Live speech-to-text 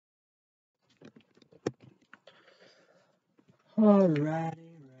Alrighty.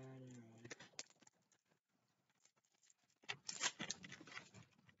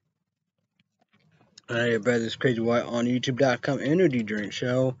 Hey, everybody, this is Crazy White on YouTube.com Energy Drink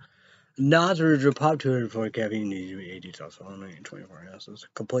Show. Non-original pop 204 caffeine needs to be 80 also only 24 ounces.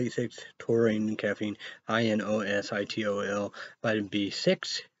 Complete 6 taurine caffeine, INOSITOL, vitamin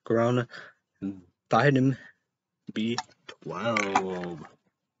B6, guarana, vitamin B12.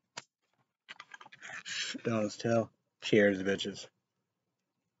 Don't tell. Cheers, bitches.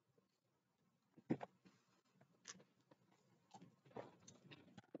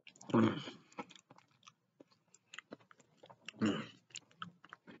 Mm. Mm.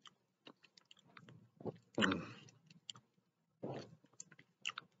 Mm.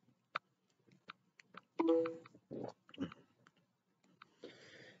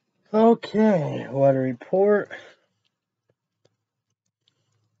 Okay, weather report.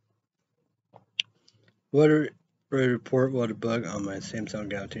 Weather report water bug on my Samsung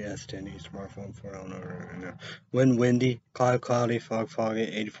Galaxy S10e smartphone for right now. Wind windy, cloudy, foggy,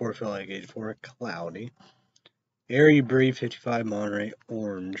 84 feel like 84, cloudy. Airy breeze 55, Monterey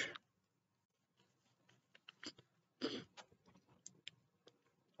orange.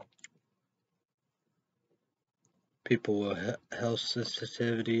 People with health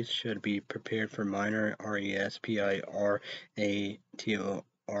sensitivities should be prepared for minor respiratory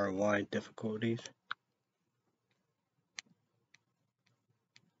difficulties.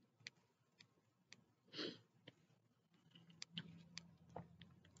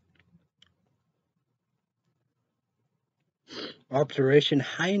 Observation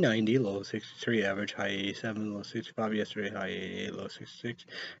high 90, low 63, average high 87, low 65. Yesterday high 88, low 66.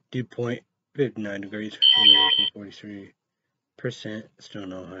 Dew point 59 degrees, humidity 43%, still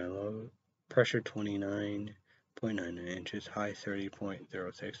no high low. Pressure 29.99 inches, high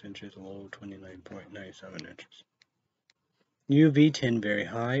 30.06 inches, low 29.97 inches. UV 10 very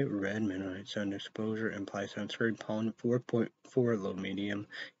high, red midnight sun exposure implies sunscreen, pollen 4.4 low medium,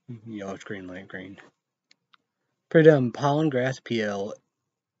 yellowish green light green. Pollen grass PLANTAIN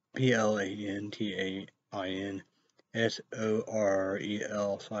SORREL/DOCK.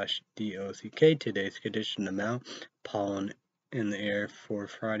 Today's condition amount pollen in the air for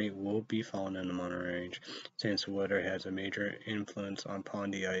Friday will be falling in the Monterey range, since weather has a major influence on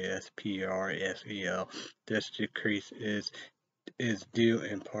pollen DISPRSEL. This decrease is due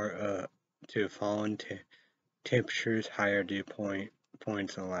in part to falling temperatures, higher dew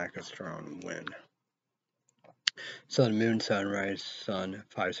points, and lack of strong wind. Sun, moon, sunrise, sun,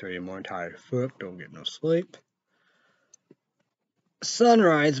 5:30 morning, tired foot, don't get no sleep.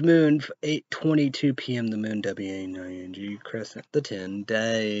 Sunrise, moon, 8:22 p.m. The moon, WA9NG, crescent, the 10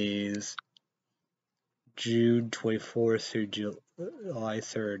 days. June 24th through July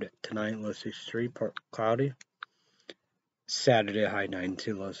 3rd. Tonight, low 63, part cloudy. Saturday, high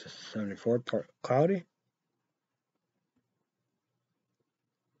 92, low 74, part cloudy.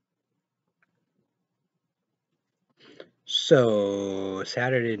 So,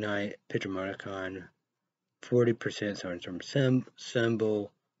 Saturday night, Pichamonic 40% thunderstorm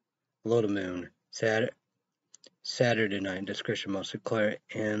symbol, low to moon. Saturday night, discretion mostly clear,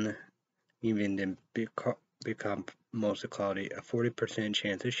 and evening then become mostly cloudy. A 40%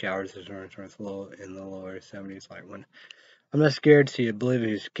 chance of showers is thunderstorms low in the lower 70s, light wind. I'm not scared to see a believer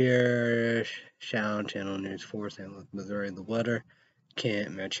who's scared. Shout Channel News 4, St. Louis, Missouri. The weather.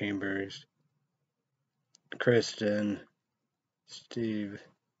 Kent, Matt Chambers, Kristen, Steve,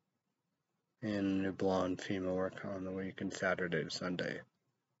 and a blonde female work on the weekend, Saturday to Sunday.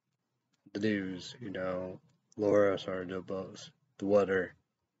 The news, Laura Sardobo's, the weather,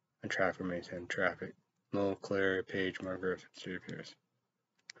 and traffic maintain traffic. Mo, Claire, Paige, Margaret, Steve Pierce.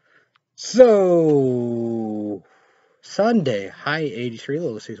 So, Sunday, high 83,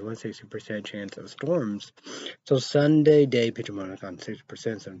 low 61, 60% chance of storms. So, Sunday day, picture monocon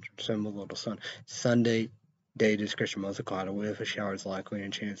 60%, symbol little sun. Sunday day, discretion mostly cloudy with a showers likely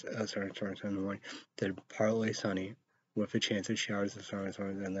and chance of thunderstorms in the morning. Then partly sunny with a chance of showers and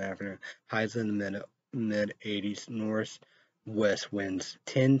thunderstorms in the afternoon. Highs in the mid 80s, northwest winds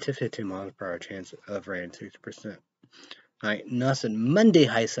 10 to 15 miles per hour, chance of rain 60%. Night, nothing. Monday,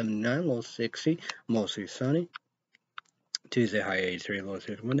 high 79, low 60, mostly sunny. Tuesday, high 83, low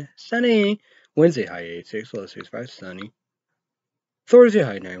 61, sunny. Wednesday, high 86, low 65, sunny. Thursday,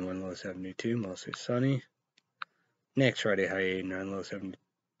 high 91, low 72, mostly sunny. Next Friday, high 89, low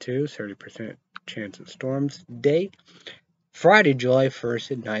 72, 30% chance of storms. Day, Friday, July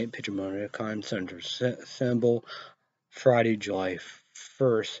 1st at night, Pichamonic thunder symbol. Friday, July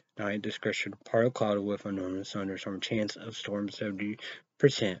 1st, night, discretion, partly cloudy with enormous thunderstorm, chance of storms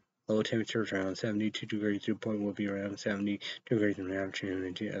 70%, Low temperatures around 72 degrees. Dew point will be around 70 degrees in afternoon,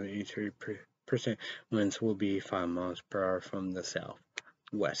 and 83% winds will be 5 miles per hour from the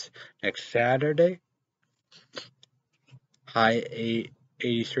southwest. Next Saturday, high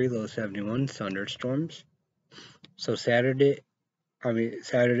 83, low 71, thunderstorms. So Saturday, July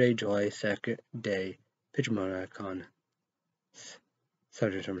 2nd, day, Pitchman icon,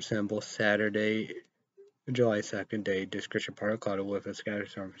 thunderstorm symbol. Saturday, July 2nd, day, description part of cloud with a scattered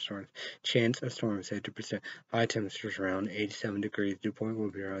storms. Chance of storms 50%. High temperatures around 87 degrees. Dew point will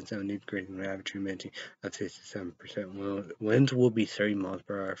be around 70 degrees and average humidity of 67%. Winds will be 30 miles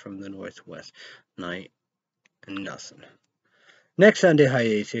per hour from the northwest. Night and nothing. Next Sunday, high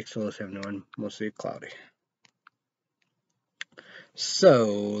 86, low 71, mostly cloudy.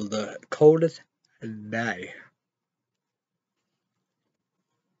 So, the coldest day.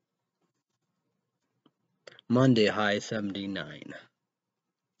 Monday, high 79.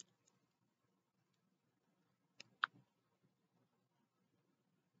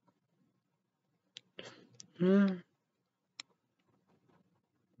 Of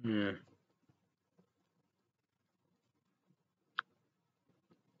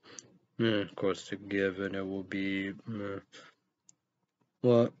course, the given it will be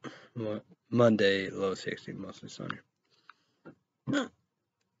what Monday, low 60, mostly sunny.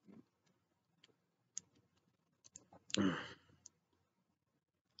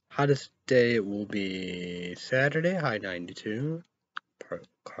 Hottest day will be Saturday, high 92, partly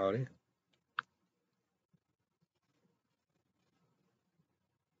cloudy.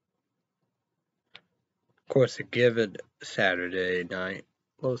 Of course, the given Saturday night,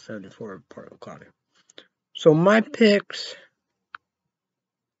 low 74, partly cloudy. So my picks,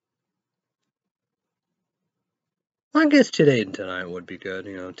 I guess today and tonight would be good.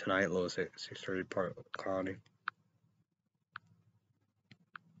 You know, tonight low 630, partly cloudy.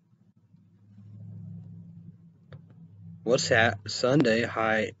 What's that? Sunday,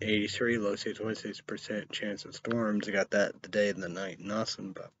 high 83, low 6.6% chance of storms. I got that the day and the night,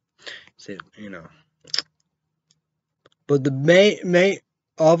 nothing, but see, you know. But the main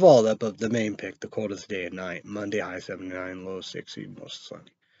of all that, but the main pick, the coldest day and night, Monday, high 79, low 60, most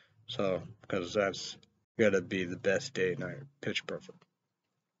sunny. So, because that's gonna be the best day and night, pitch perfect.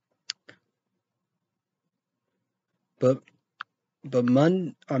 But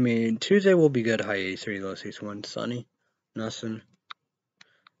Tuesday will be good, high 83, low 61, sunny, nothing.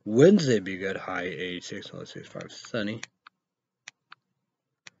 Wednesday be good, high 86, low 65, sunny.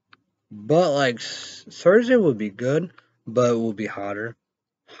 But like Thursday will be good, but it will be hotter.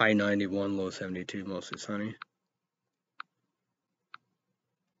 High 91, low 72, mostly sunny.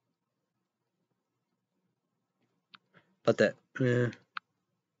 But that, Then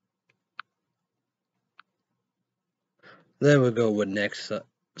we'll go with next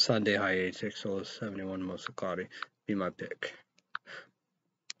Sunday, high 86, low 71, mostly cloudy. Be my pick.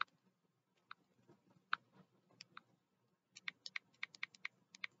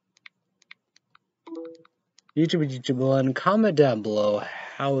 YouTube one, comment down below.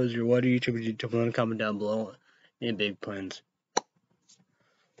 How was your what YouTube one? Comment down below. Any big plans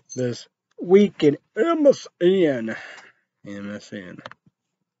this week in MSN.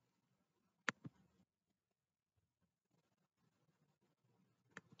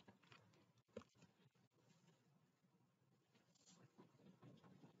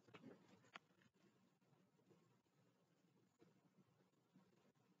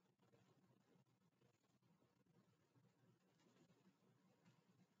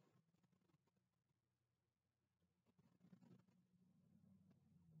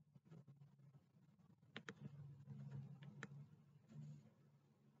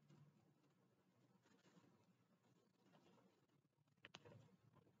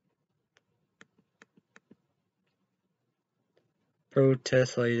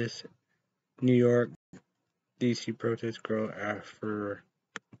 Protest latest. New York, DC protests grow after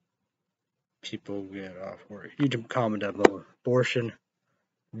people get off work. YouTube comment down below. Abortion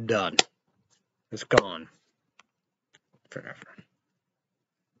done. It's gone forever.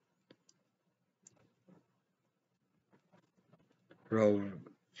 Roe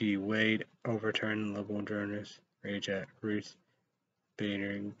v. Wade overturned. Liberal journalists rage at Ruth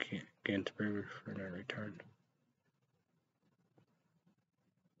Bader Ginsburg for no return.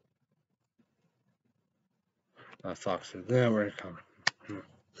 Fox News. Yeah, we're coming.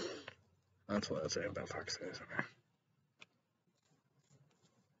 That's what I'll say about Fox News. Okay.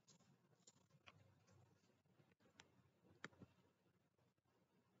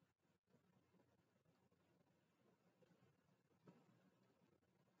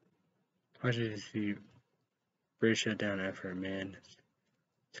 Why should you see British shut down after a man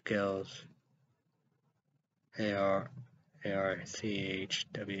Scales, ARCHWAY,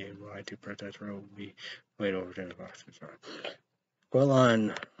 2 prototypes will be weighed over 10 boxes. Score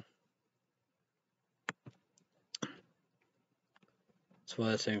line. That's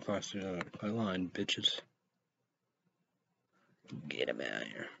why that same fox is on the line, bitches. Get him out of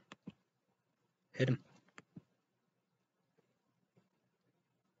here. Hit him.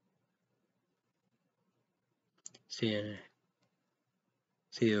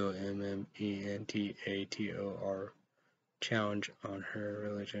 COMMENTATOR challenge on her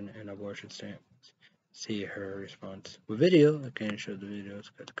religion and abortion stance. See her response. With video, I can't show the video, it's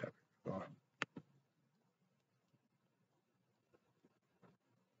got the cover. Oh.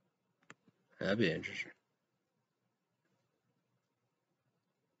 That'd be interesting.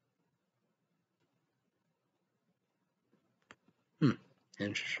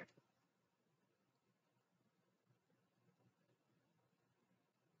 Interesting.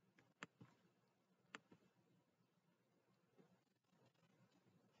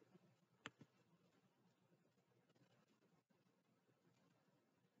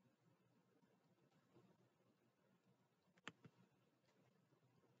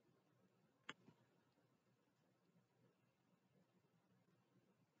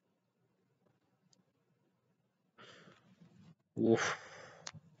 Oof.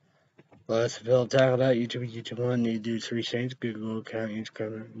 Let's build tackle that YouTube 1. You do 3 saints, Google account, each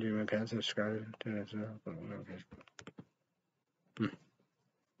cover, do my account, subscribe to that.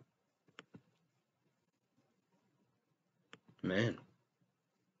 Man.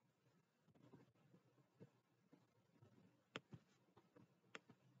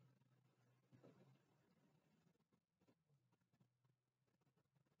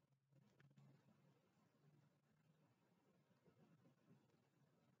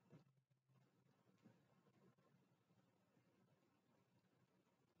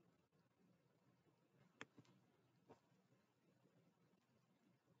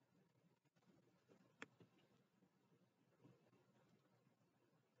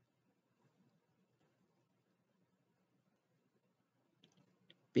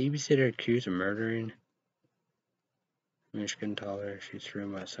 Babysitter accused of murdering Michigan toddler. She threw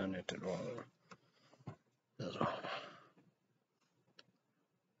my son into the water. That's all.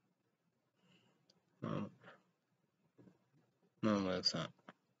 Mama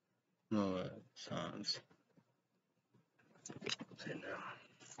sons. Say no.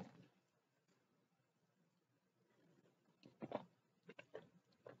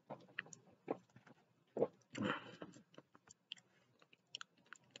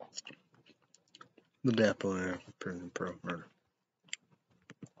 The death penalty, prison pro murder.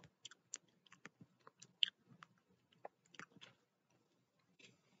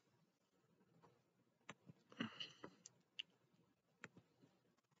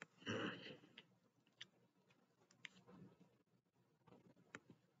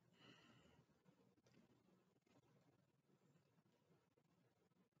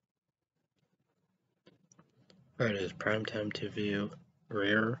 Alright, it is prime time to view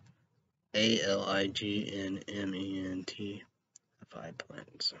rare ALIGNMENT 5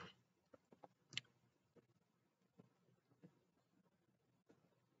 plants.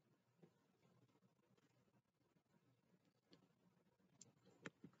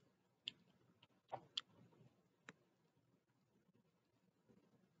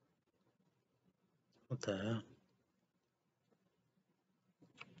 What the hell?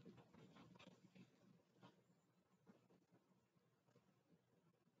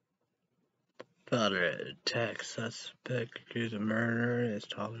 Father attack suspect accused of murder is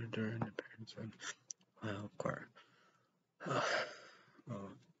tolerant during the appearance of wild court. Oh,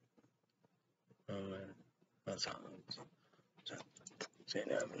 man. That's all. Say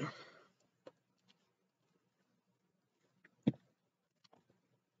that.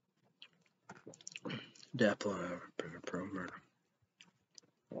 Death penalty, prison pro murder.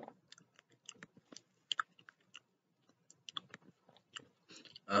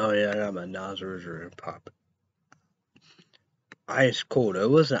 Oh yeah, I got my nostrils pop. Ice cold. It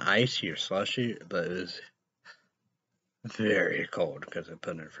wasn't icy or slushy, but it was very cold because I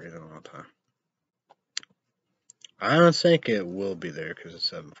put it in the freezer all the time. I don't think it will be there because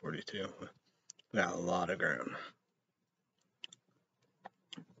it's 7:42. Got a lot of ground.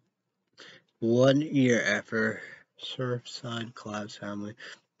 1 year after Surfside Cloud's family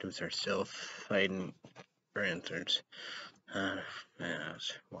are still fighting for answers. Man,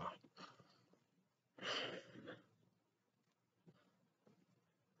 that's wow.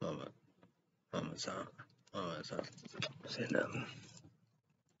 Mama's on. Say nothing.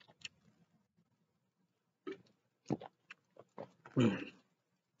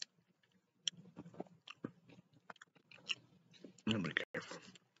 Nobody cares.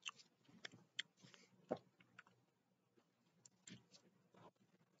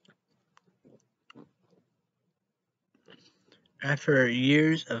 After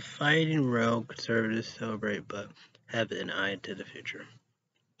years of fighting, Roe conservatives celebrate but have an eye to the future.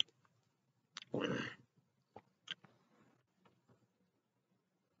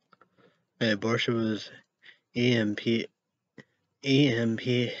 Abortion was EMPOWERING.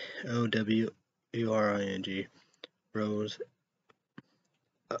 Rose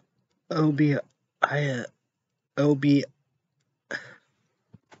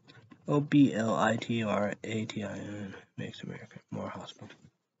OBLITRATION makes America more hospitable.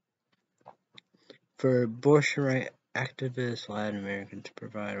 For abortion rights activists, Latin Americans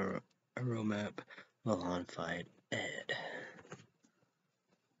provide a roadmap alongside Ed.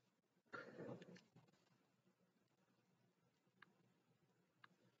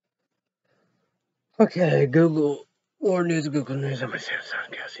 Okay, Google. More news, Google News on my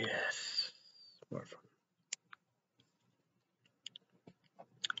Samsung Galaxy S smartphone.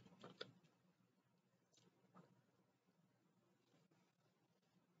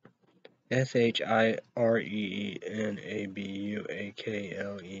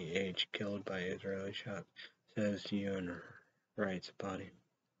 SHIREENABUAKLEH killed by Israeli shot, says UN rights body.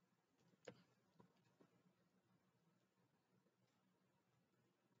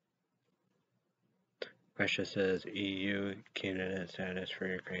 Russia says EU candidate status for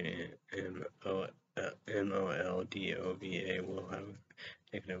Ukraine and Moldova will have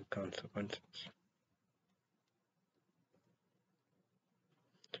negative consequences.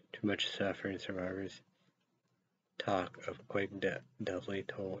 Too much suffering. Survivors talk of quake deathly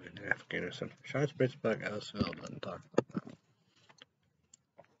toll in Afghanistan. Shots Pittsburgh Ellisville doesn't talk about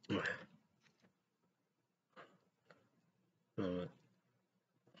that.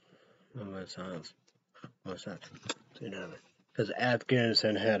 What's that? Because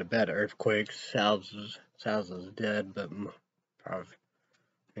Afghanistan had a bad earthquake, thousands dead, but probably,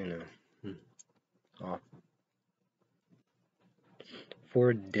 off.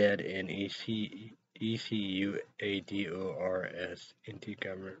 4 dead in ECU ADORS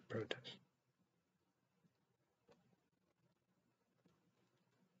anti-government protests.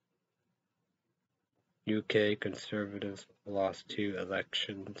 UK Conservatives lost 2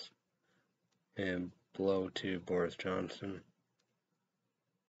 elections and blow to Boris Johnson.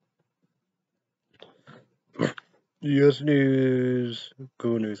 US News,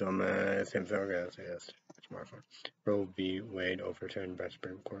 Google News on my Samsung Galaxy S smartphone. Roe v. Wade overturned by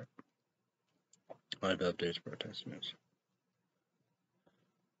Supreme Court. Live updates, protest news.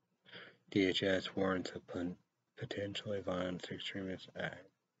 DHS warns of potentially violent extremist act.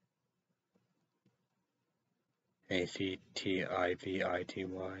 ACTIVITY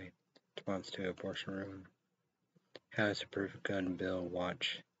response to abortion ruin. House approved gun bill.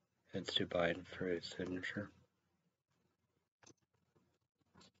 Watch heads to Biden for his signature.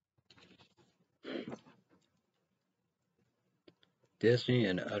 Disney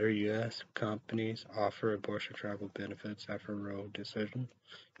and other U.S. companies offer abortion travel benefits after Roe decision.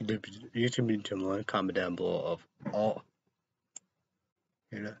 You can be to comment down below of all,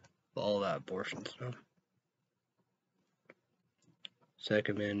 all that abortion stuff.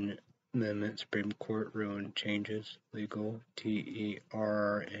 Second Amendment Supreme Court ruined changes legal TERAIN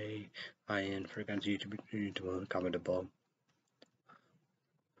for guns. You can comment below.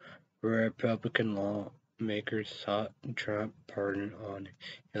 Republican lawmakers sought Trump pardon on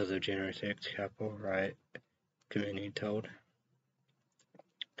heels of January 6th Capitol riot, committee told.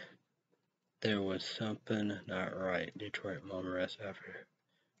 There was something not right. Detroit mom arrested after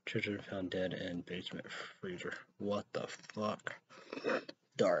children found dead in basement freezer. What the fuck?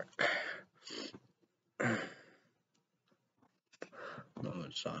 Dark.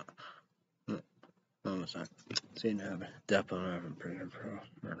 Moment's not. Seen to have death on having prison for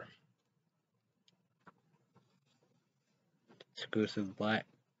murder. Exclusive black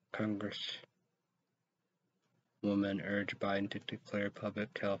Congresswoman urged Biden to declare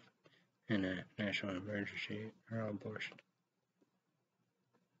public health and a national emergency around abortion.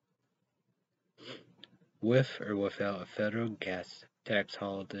 With or without a federal gas tax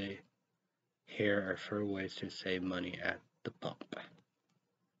holiday, here are 4 ways to save money at the pump.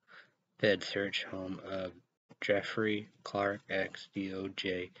 Fed search home of Jeffrey Clark,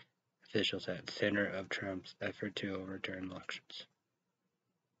 ex-DOJ officials at center of Trump's effort to overturn elections.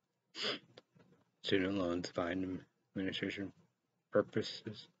 Student loans, Biden administration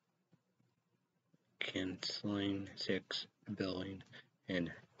purposes, canceling $6 billion in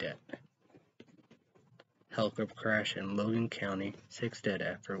debt. Helicopter crash in Logan County, 6 dead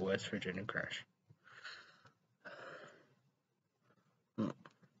after West Virginia crash.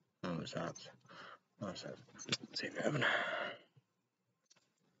 homicides. Scene 7.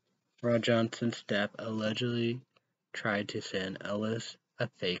 Rod Johnson's staff allegedly tried to send Ellis a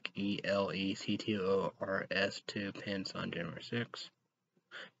fake ELECTORS to Pence on January 6.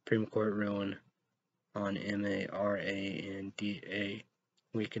 Supreme Court ruling on MARANDA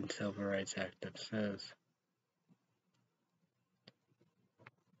weakened Civil Rights Act that says.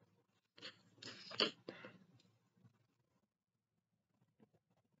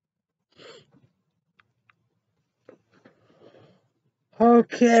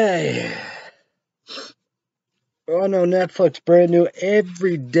 Okay. Oh no, Netflix brand new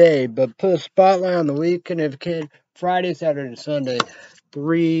every day, but put a spotlight on the weekend if you can. Friday, Saturday, and Sunday,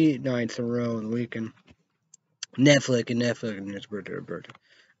 3 nights in a row on the weekend. Netflix and it's birthday.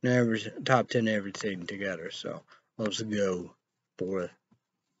 Now top 10 everything together, so let's go for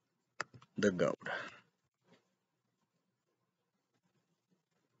the GOAT.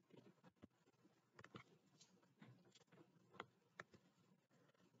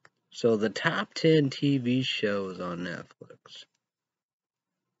 So the top 10 TV shows on Netflix.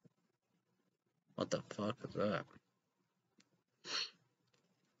 What the fuck is that?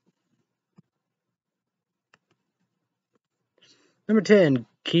 Number 10,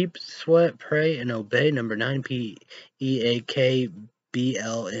 Keep, Sweat, Pray, and Obey. Number 9,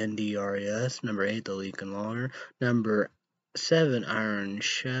 PEAKBLNDRES. Number 8, The Lincoln Lawyer. Number 7, Iron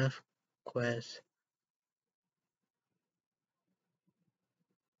Chef Quest.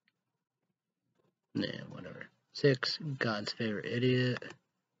 Nah, whatever. 6, God's Favorite Idiot.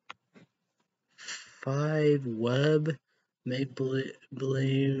 5, Web. Make Believe.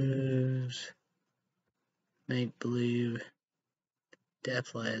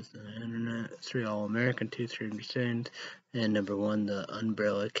 Death Lies on the Internet. 3, All American. 2, Stranger Things. And number 1, The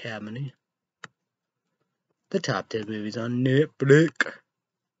Umbrella Academy. The top 10 movies on Netflix.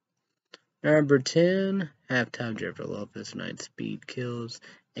 Number 10, Halftime, Jennifer Lopez, 9, Speed Kills.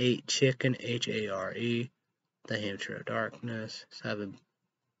 8, Chicken, HARE, The Hampshire of Darkness. 7,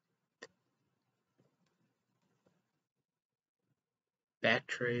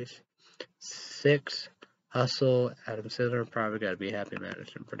 Backtrace. 6, Hustle, Adam Sandler, Probably Gotta Be Happy,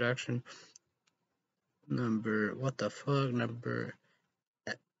 Madison Production. Number,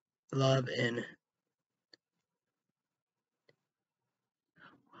 Love and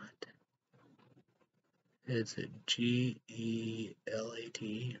Is it GELAT?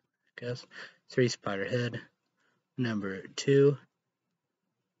 I guess. 3, Spiderhead. Number 2,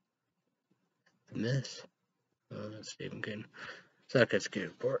 The Mist. Stephen King. Suckers, Kid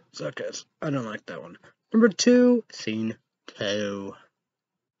Report. Suckers. I don't like that one. Number 2, Scene 2.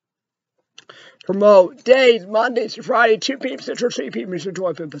 Promote days, Mondays to Friday, 2 p.m. Central, 3 p.m. Eastern,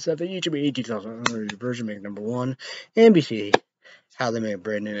 12 p.m. Pacific. YouTube 18,000 version make number 1. NBC. How they make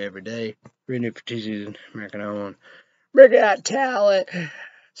brand new every day. Brand new for season. American Idol. Bring out talent.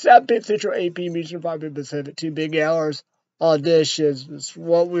 7 p.m. Central, 8 p.m. Eastern, 5 p.m. Pacific. 2 big hours. Auditions. It's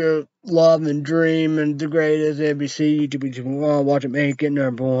what we love and dream and the greatest NBC. YouTube. Watch it make it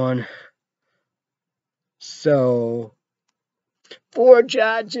number 1. So, 4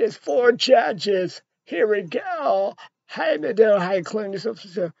 judges. Here we go. How you clean yourself.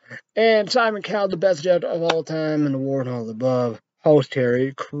 And Simon Cowell, the best judge of all time, and award all the above. Host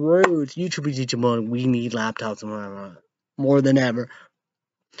Terry Crews. YouTube is each month. We need laptops more than ever.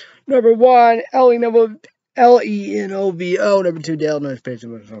 Number 1, Lenovo. Number 2, Dell.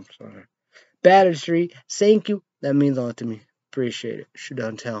 Battery Street. Thank you. That means a lot to me. Appreciate it. Should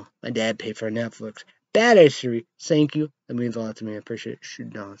don't tell. My dad paid for Netflix. Battery Street. Thank you. That means a lot to me. I appreciate it.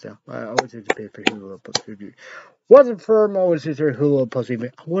 Should not tell. I always have to pay for Hulu Plus TV. Wasn't firm. I always consider Hulu Plus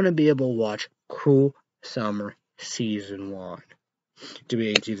TV. I want to be able to watch Cruel Summer Season 1. To be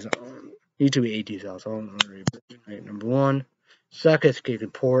 18,000. Need to be 18,000. Number 1, Suckers Kid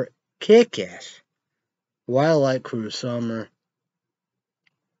Report. Kick-Ass. Why I like Cruel Summer.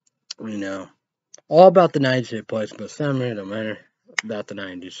 All about the 90s it plays, but summer don't matter about the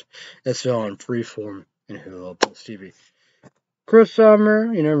 90s. It's still on Freeform and Hulu Plus TV. Cruel Summer,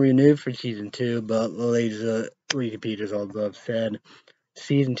 renewed for season 2, but the latest Wikipedia all above said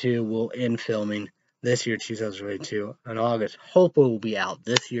season 2 will end filming this year, 2022, in August. Hopefully, it will be out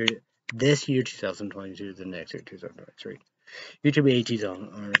this year, 2022, the next year, 2023. YouTube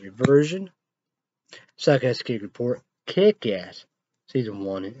 18 version. Suckers Kid Report. Kick-Ass. Season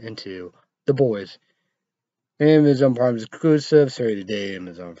 1 and 2. The Boys. Amazon Prime exclusive. 30 day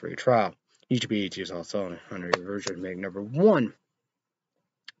Amazon free trial. YouTube 18 also on a version. Make number 1.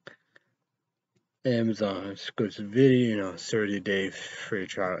 Amazon exclusive video. 30 day free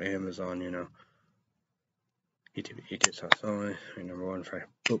trial. Amazon. YouTube 18 also. Number 1 for.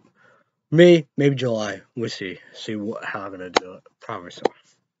 Boop. Maybe July. We'll see. See how I'm gonna do it. Probably so.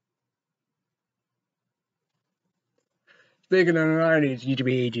 Speaking of the 90s,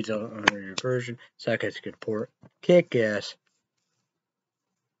 YouTube ages on your version. Sarcastic port. Kick ass.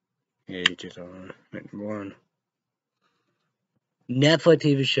 Ages on one. Netflix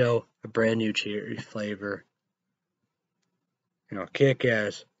TV show, a brand new cherry flavor. Kick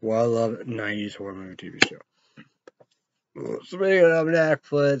ass. Well, I love 90s horror movie TV show. Speaking of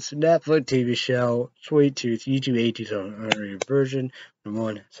Netflix TV show, Sweet Tooth, YouTube 80s on your version. Number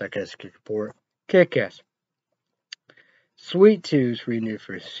one, Sarcastic report. Kick ass. Sweet Tooth renewed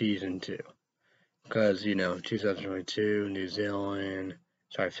for season 2. Because, 2022, New Zealand,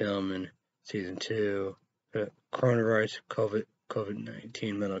 started filming season 2. Coronavirus,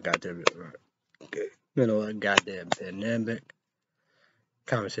 COVID-19, middle of goddamn pandemic.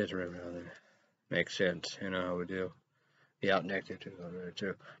 Conversation right now there. Makes sense, how we do. Be out next year,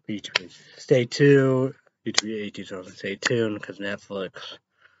 2022. Stay tuned. YouTube 80s, stay tuned, because Netflix,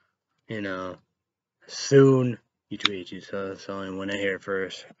 soon. YouTube 80s, so when I hear it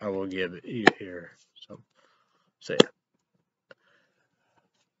first, I will give it you here. So yeah.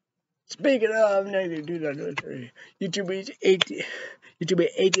 Speaking of negative 2023, YouTube 80, YouTube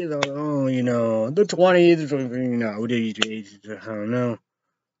 80 is on, the 20s, we did YouTube 80s, I don't know.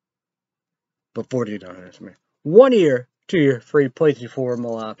 But $40, 1 year, 2 year free PlayStation 4 on my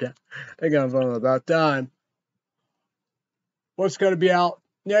laptop. I got fun about time. What's gonna be out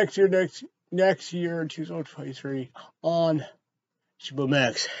next year, 2023 on HBO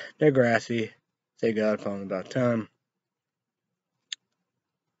Max. Degrassi. Say God, fun about time.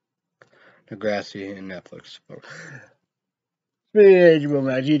 Degrassi and Netflix. HBO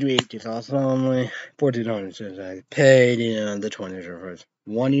Max, YouTube 80 also only. $14 since I paid in the 20s first.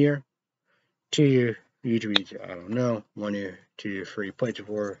 1 year, 2 year, YouTube, I don't know. 1 year, 2 year free. PlayStation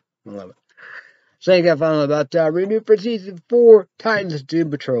 4, 11. So you got final about renewed for season 4. Titans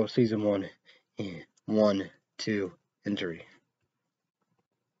Doom Patrol season 1. 1, 2, and 3.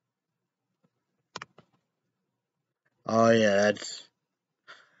 Oh yeah,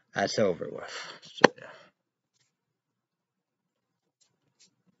 that's over with. So yeah.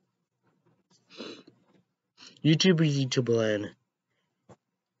 YouTube Land.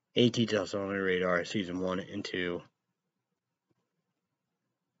 18 Tales on the Radar season 1 and 2.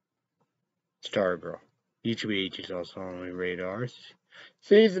 Stargirl. YouTube 18 Tales on the Radar.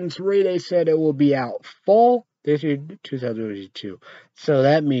 Season 3, they said it will be out fall this year, 2022. So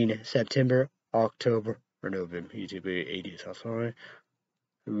that means September, October, or November. YouTube 18 Tales on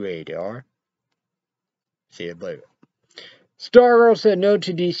the Radar. See you later. Stargirl said no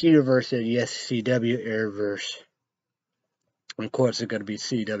to DC Universe, said yes to CW Arrowverse. Of course, it's going to be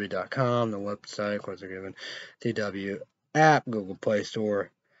CW.com, the website. Of course, they're giving CW app, Google Play Store.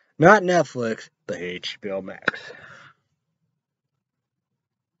 Not Netflix, but HBO Max.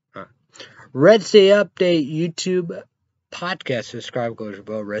 Red State Update YouTube podcast. Subscribe, go to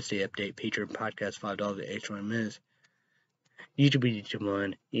below. Red State Update Patreon podcast, $5 at 20 minutes. YouTube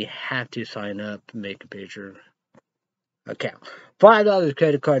One. You have to sign up and make a Patreon account. $5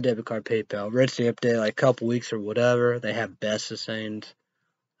 credit card, debit card, PayPal. Red State Update, like a couple weeks or whatever. They have best the same,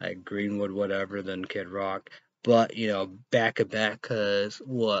 like Greenwood, whatever, than Kid Rock. But, back to back, because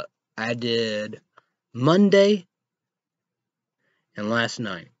what I did Monday and last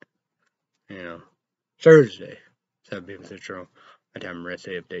night, Thursday, 7 p.m. Central, my time Red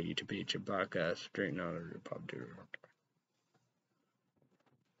State Update, YouTube podcast, straight out of the pub to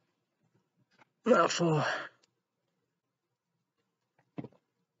mouthful.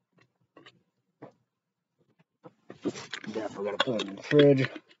 Definitely gotta put it in the fridge.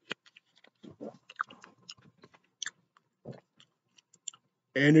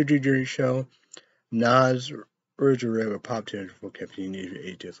 Energy drink show. Nas original regular pop tunes for caffeine needs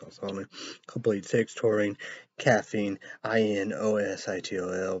 8 also only. Complete 6 taurine, caffeine,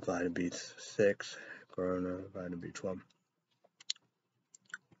 INOSITOL, vitamin B6, corona, vitamin B12.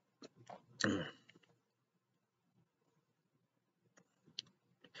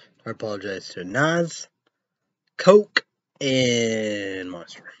 I apologize to Nas, Coke, and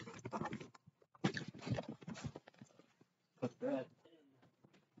Monster. Put that.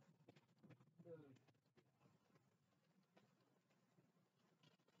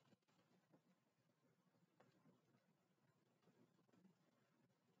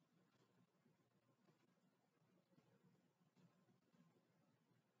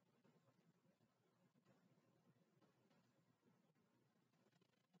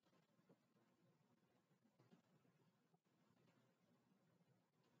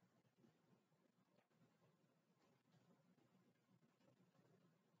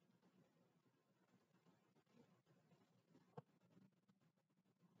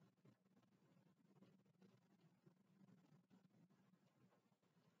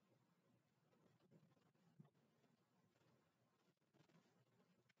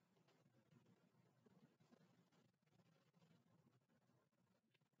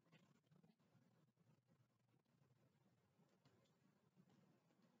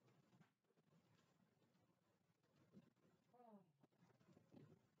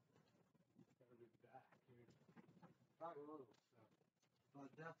 I'll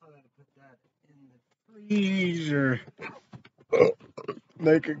definitely put that in the freezer.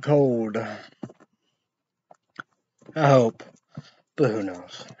 Make it cold. I hope. But who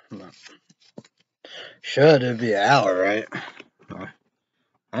knows? Should it be an hour, right?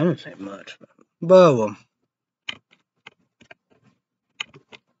 I don't say much. But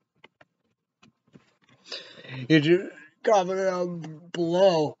you just comment down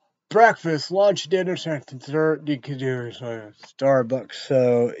below. Breakfast, lunch, dinner, snack, dessert, you could do Starbucks.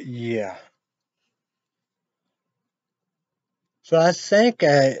 So yeah. So I think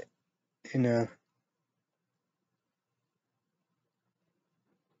you know.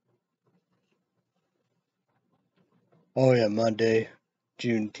 Oh yeah, Monday,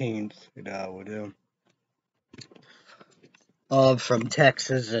 Juneteenth. I would do. From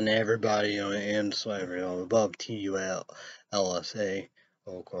Texas and everybody in slavery, above TULSA,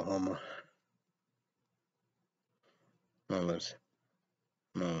 Oklahoma. Moments,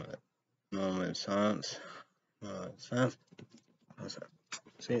 moment, science, science.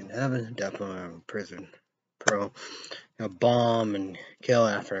 See it in heaven, definitely in prison. Pro, bomb and kill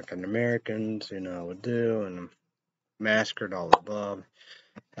African Americans, would do, and massacred all the above.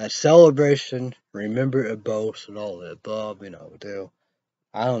 A celebration, remember a boast and all the above, would do.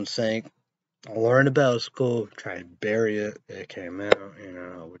 I don't think I learned about school, tried to bury it, it came out,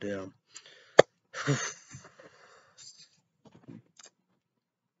 would do.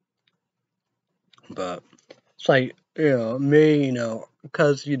 But it's like, me,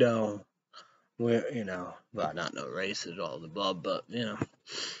 because, we're, well, not no races, all the above, but,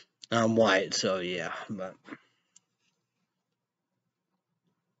 I'm white, so yeah, but.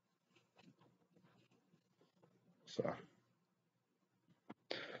 So.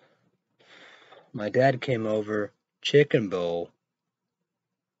 My dad came over, chicken bowl.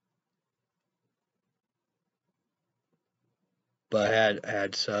 But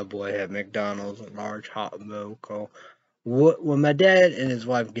had Subway, had McDonald's, a large hot mocha. When my dad and his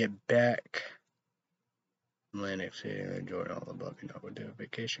wife get back, Atlantic City, and enjoy all the above, we'll do a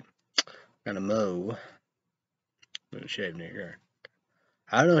vacation. Gonna mow, gonna shave nigger.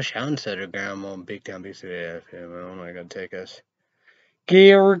 I don't know. Shawn said her grandma on Big Town BCF. Yeah, I'm not gonna take us.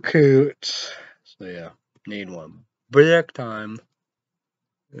 Gear Coots. So yeah, need one. Break time.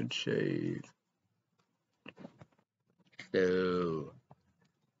 Good shave. So.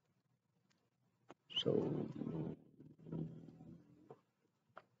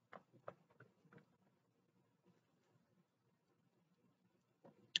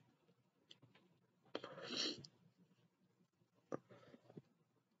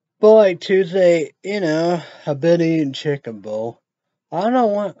 But like Tuesday, I've been eating chicken bowl. I don't know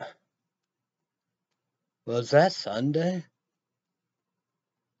what. Was that Sunday?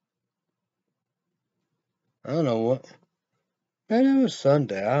 I don't know what. Maybe it was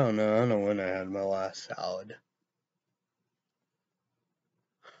Sunday. I don't know. I don't know when I had my last salad.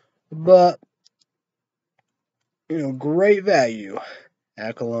 But, great value.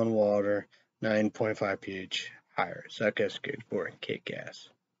 Alkaline water, 9.5 pH higher. Suck as skateboard, kick ass.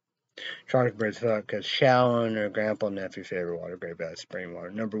 Charlotte Bread's fuck because showering or grandpa and nephew favorite water, great value spring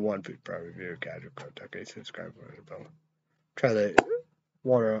water. Number one food product review, casual cook. Okay, subscribe to the bell. Try the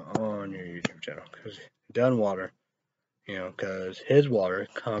water on your YouTube channel because done water. Because his water,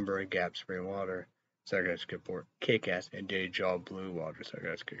 Conbury Gap Spring Water, Saginaw Port, Kick-Ass, and Deja Blue Water,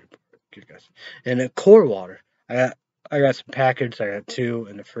 Saginaw Port, Kick-Ass. And the core water, I got some packets, I got 2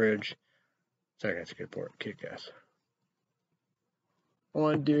 in the fridge, Saginaw Port, Kick-Ass. I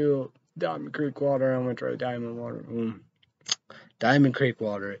want to do Diamond Creek water, I'm going to try Diamond water. Diamond Creek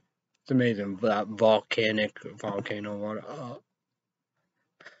water, it's amazing, volcano water,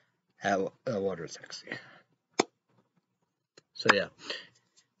 that water is sexy. So yeah.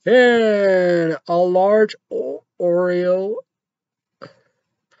 And a large Oreo,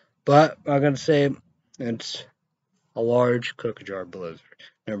 but I'm going to say it's a large cookie jar blizzard.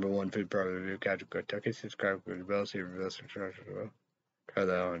 Number one food product review, Catch Kentucky. Subscribe to the bell, see reviews, try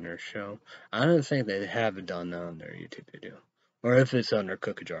that on their show. I don't think they haven't done that on their YouTube video. Or if it's on their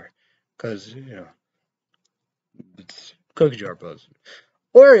cookie jar. Because, it's cookie jar blizzard.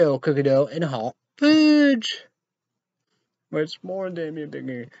 Oreo cookie dough and hot fudge. But it's more than me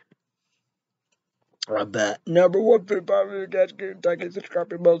thinking. I bet. Number one food product, catch Kentucky. Subscribe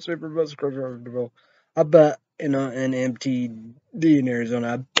to most favorite best I bet, an empty in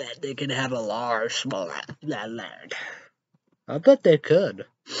Arizona, I bet they could have a large, small land. I bet they could.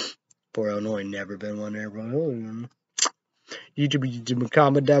 For Illinois, never been one there, but YouTube,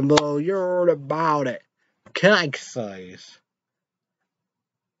 comment down below. You're about it. Cake size.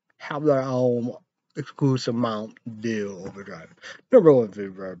 Have their own exclusive Mountain Dew overdrive. Number one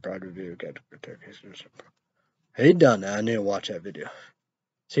video brand review. He done that. I need to watch that video.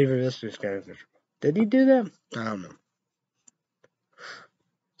 See if this guy. Did he do that? I don't know.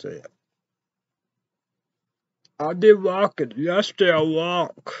 So yeah. I did walking. Yesterday I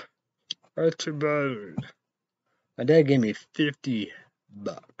walk. That's about it. My dad gave me $50.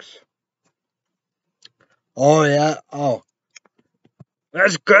 Oh yeah. Oh.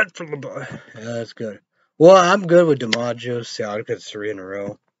 That's good for the boy. Yeah, that's good. Well, I'm good with DiMaggio. See, I got 3 in a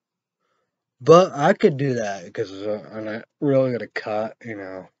row. But I could do that because I'm not really gonna cut,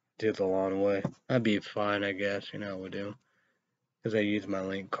 do the long way. That'd be fine, I guess. I would do because I use my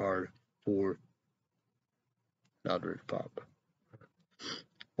link card for Eldritch Pop.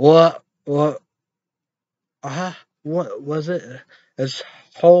 What was it? It's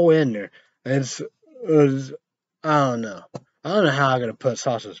whole in there. It's I don't know. I don't know how I'm gonna put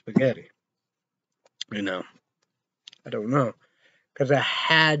sausage spaghetti. I don't know. Because I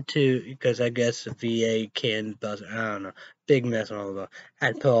had to, because I guess the VA canned bus, I don't know, big mess and all that. I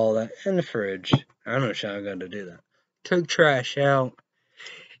had to put all that in the fridge. I don't know how I'm going to do that. Took trash out.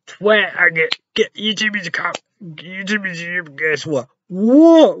 It's wet. I get YouTube's a cop. YouTube's, guess what?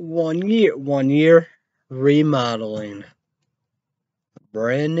 What? 1 year remodeling.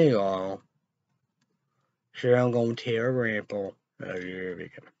 Brand new all. Sure, I'm going to tear a rample.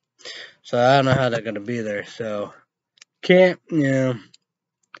 So I don't know how they're going to be there. So, can't. Yeah,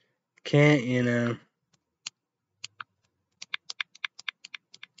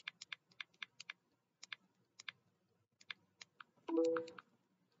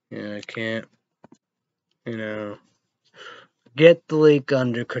 I can't, get the leak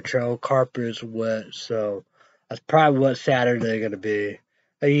under control. Carpet is wet, so that's probably what Saturday gonna be.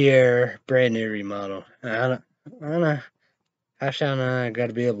 A year, brand new remodel. I don't know. I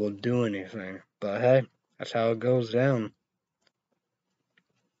gotta be able to do anything, but hey, that's how it goes down.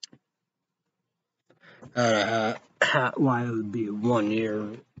 I don't know why it would be 1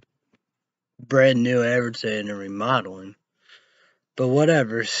 year brand new everything and remodeling, but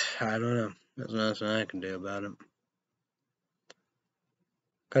whatever. I don't know. There's nothing I can do about it.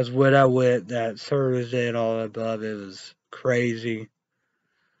 Because when I went that Thursday and all that above, it was crazy.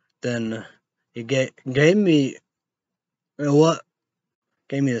 Then he gave me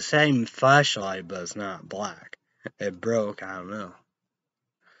gave me the same flashlight, but it's not black. It broke. I don't know.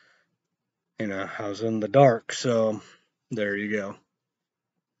 I was in the dark, so there you go.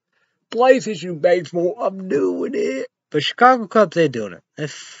 PlayStation Baseball, I'm doing it. But Chicago Cubs, they're doing it. They're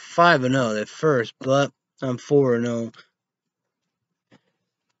 5-0. They're first, but I'm 4-0.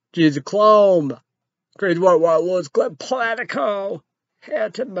 Jesus Clone. Crazy White Woods, Glenn Platico.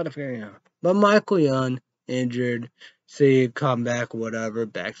 But Michael Young injured. See, come back, whatever.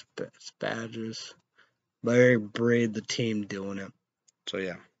 Back badges. Larry Braid, the team doing it. So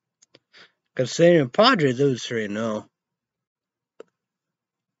yeah. Considering Padres, it was 3-0.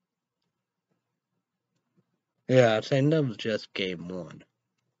 Yeah, I'd say that was just game 1.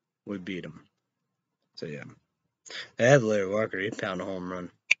 We beat them. So yeah. They had Larry Walker. He found a home run.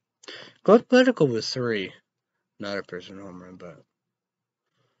 Glenn Platico was 3. Not a person home run, but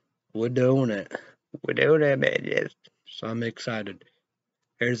we're doing it. We're doing it, man. Yes. So I'm excited.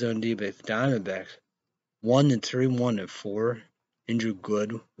 Arizona D-backs, Diamondbacks. 1-3, 1-4. Andrew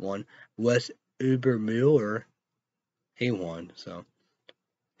Good won. Wes Ubermuller, he won. So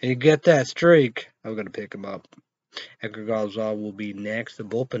he get that streak. I'm gonna pick him up. Edgar Gonzalez will be next. The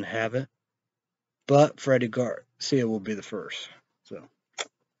bullpen have it, but Freddie Garcia will be the first. So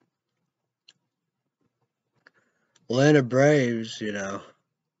Atlanta Braves,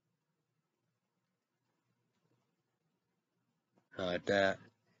 like that.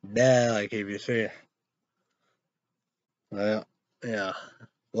 Yeah, like if you see it. Well, yeah.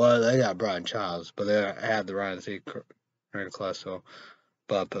 Well, they got Brian Childs, but they have the Ryan class, so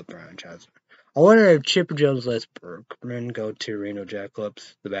but I put Brian Childs. I wonder if Chipper Jones lets Berkman go to Reno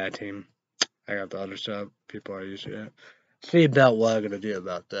Jackknives, the bad team. I got the other stuff. People are used to that. See about what I'm gonna do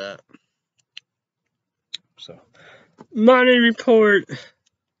about that. So, money report.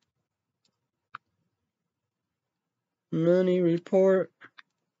 Money report.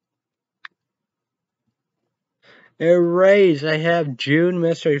 Erase. I have June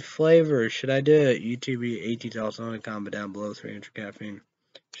mystery flavor. Should I do it? UTB 18,000 on comment down below. 300 caffeine.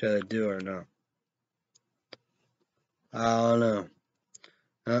 Should I do it or not? I don't know.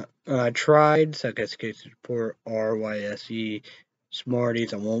 I tried Success Case Report, RYSE,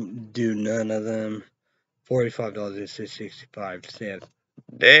 Smarties. I won't do none of them. $45.65.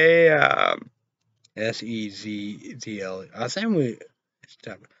 Damn. SEZZL. I think we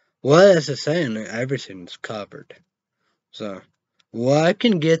stop. What is it saying? Everything's covered. So, well, I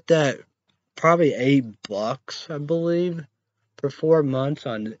can get that probably $8, I believe, for 4 months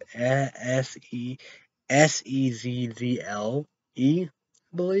on SEZZLE, I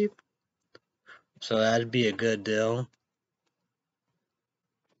believe. So that'd be a good deal.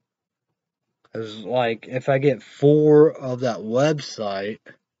 Cause like if I get 4 of that website,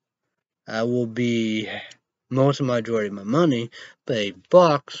 that will be most of my majority of my money. But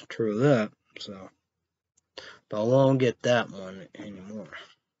 $8, true that. So, but I won't get that one anymore.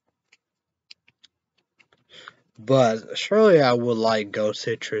 But surely I would like Go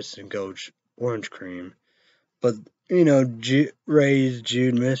Citrus and Go Orange Cream. But, Ray's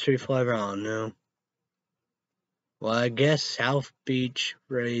June mystery flavor, I don't know. Well, I guess South Beach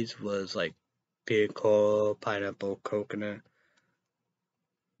Ray's was like pickle, pineapple, coconut.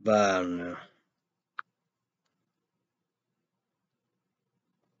 But I don't know.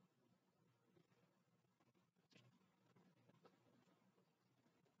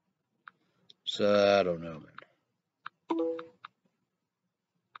 So I don't know, man.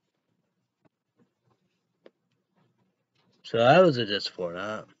 So that was a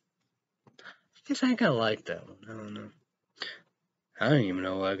disappointment. I guess I kinda like that one. I don't know. I don't even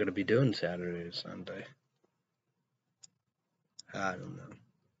know what I'm gonna be doing Saturday or Sunday. I don't know.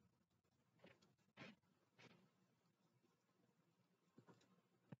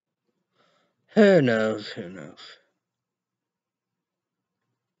 Who knows? Who knows?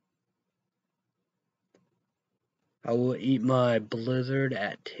 I will eat my Blizzard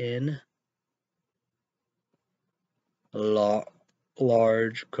at 10.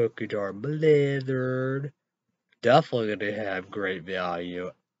 Large cookie jar Blizzard. Definitely gonna have great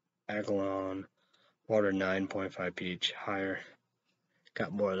value. Agalon water 9.5 pH higher.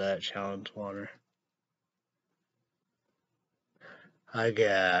 Got more of that challenge water. I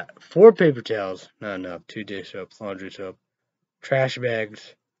got 4 paper towels, not enough. 2 dish soaps, laundry soap, trash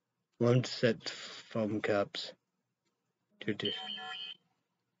bags, 1 set foam cups, 2 dish.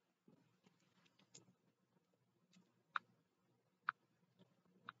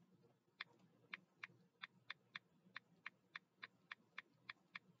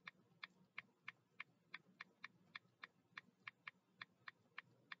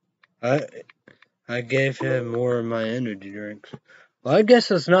 I gave him more of my energy drinks. Well, I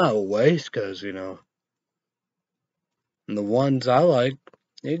guess it's not a waste because, the ones I like,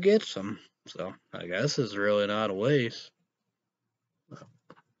 it gets them. So I guess it's really not a waste.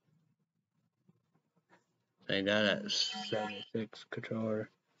 They got that 76 controller.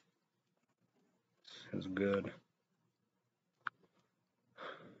 It's good.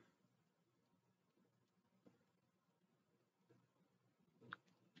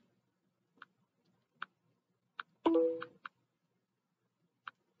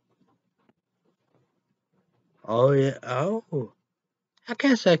 Oh yeah. Oh, I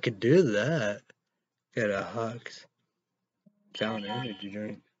guess I could do that. Get a Hux Down energy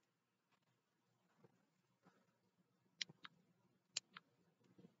drink.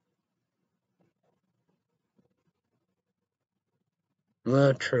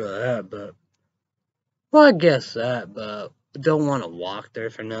 Well, true that, but well, I guess that, but don't want to walk there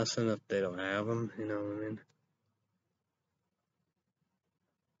for nothing if they don't have them. You know what I mean?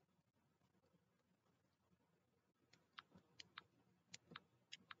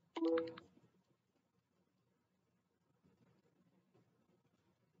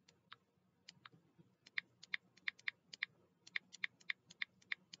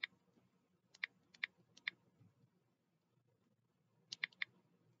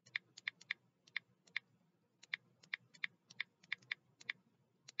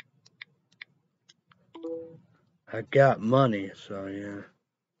 I got money, so yeah.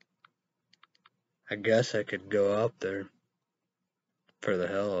 I guess I could go up there for the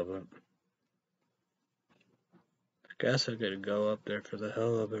hell of it. I guess I could go up there for the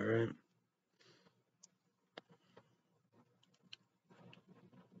hell of it, right?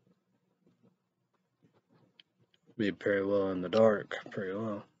 Be pretty well in the dark, pretty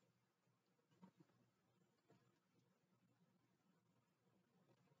well.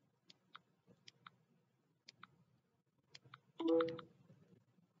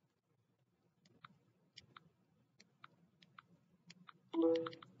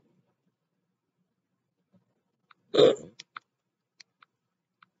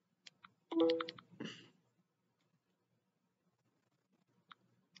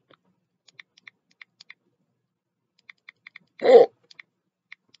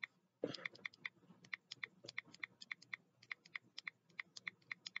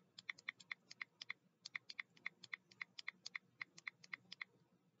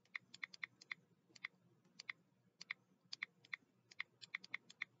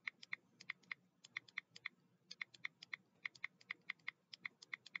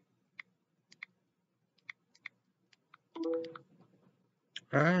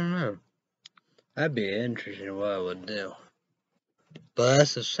 I don't know. That'd be interesting what I would do. But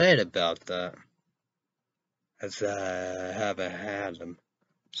that's the sad about that. Is I haven't had them.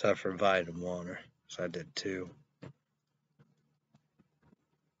 Except for vitamin water. So I did too.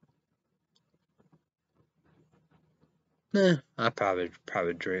 I probably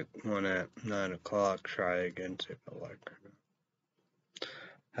drink one at 9 o'clock. Try again, see if I like it.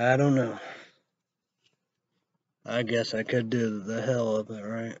 I don't know. I guess I could do the hell of it,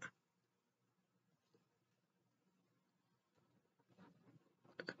 right?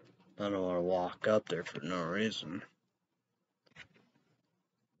 I don't want to walk up there for no reason.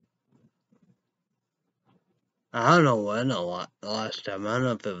 I don't know when the last time. I don't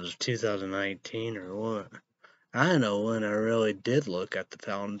know if it was 2019 or what. I don't know when I really did look at the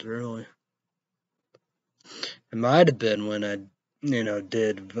fountains, really. It might have been when I,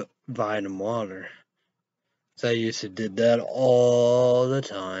 did vitamin water. So I used to did that all the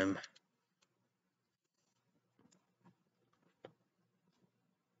time.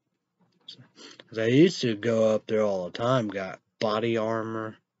 Cause I used to go up there all the time. Got body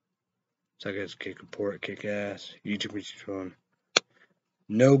armor. So I guess kick ass. YouTube each one.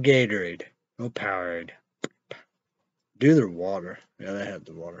 No Gatorade. No Powerade. Do their water. Yeah, they had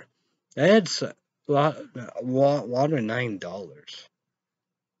the water. They had water $9.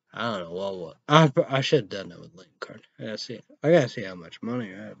 I don't know what. I should have done that with link card. I gotta see how much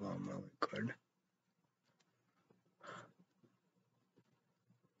money I have on my link card.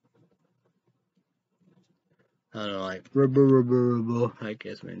 I don't know, like rubber. I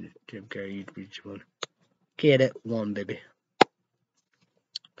guess man, Jim Carrey, you reach one. Get it, one baby.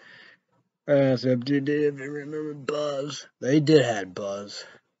 So did you remember Buzz? They did have Buzz.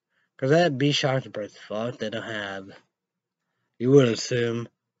 Cause that be shocked surprised fuck they don't have. You would assume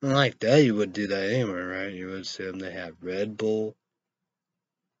like that you would do that anywhere, right? You would assume they have Red Bull,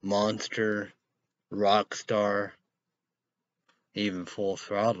 Monster, Rockstar, even Full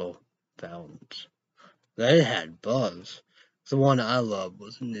Throttle fountains. They had Buzz. The one I loved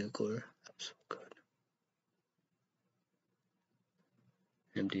was Nuclear. That was so good.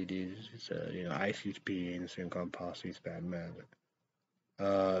 MTD said, Ice used to be in the same called Posse's Bad Magic.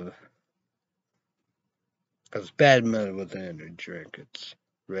 Because Bad Magic was an energy drink. It's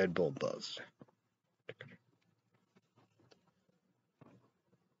Red Bull Buzz.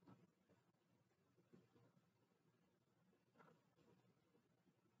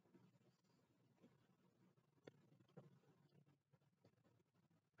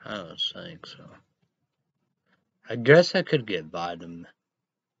 I don't think so. I guess I could get vitamin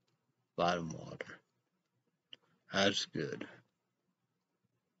water. That's good.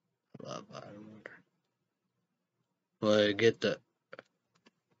 I love vitamin water. Well, get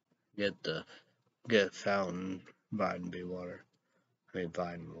fountain vitamin B water.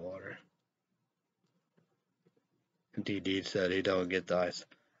 Vitamin water. DD said he don't get the ice.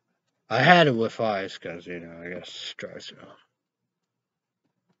 I had it with ice because, I guess stress.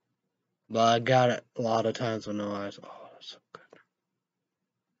 But I got it a lot of times with no ice. Oh, that's so good.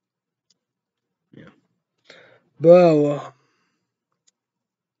 Yeah. But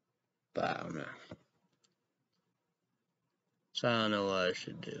I don't know. So I don't know what I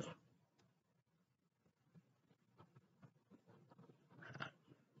should do.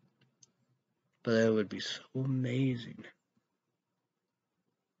 But it would be so amazing.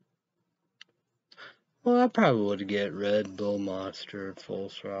 Well, I probably would get Red Bull, Monster, Full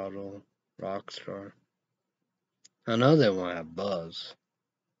Throttle, Rockstar. I know they won't have Buzz,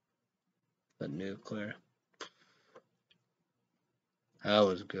 but Nuclear. That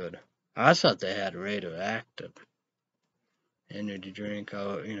was good. I thought they had Radioactive energy drink.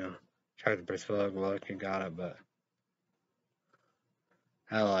 Tried to press fuck luck and got it, but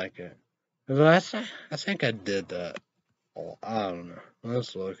I like it. I think I did that. Oh, I don't know.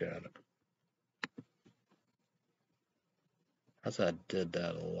 Let's look at it. I thought I did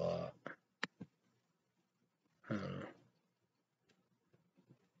that a lot. I don't know.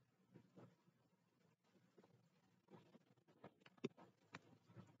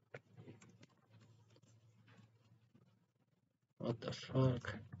 What the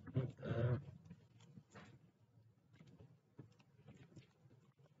fuck? What the hell?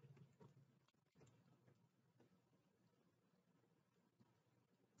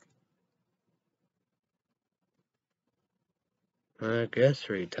 I guess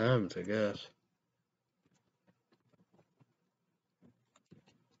 3 times, I guess.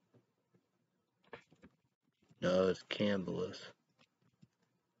 No, it's Campbell's.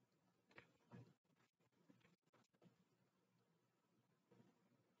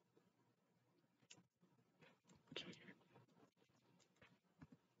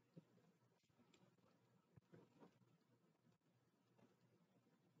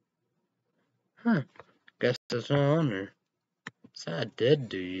 Huh. Guess it's not on there. So I did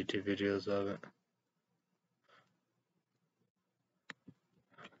do YouTube videos of it.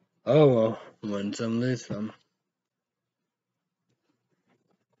 Oh well, win some, lose some.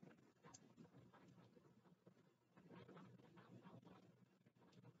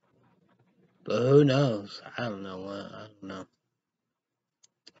 But who knows? I don't know what. I don't know.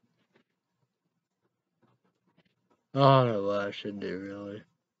 I don't know what I should do, really.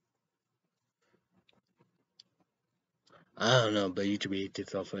 I don't know, but you should eat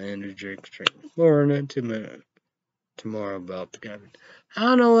yourself an energy drink straight. More than 2 minutes tomorrow about the cabin. I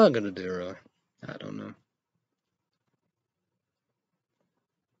don't know what I'm gonna do, really. I don't know.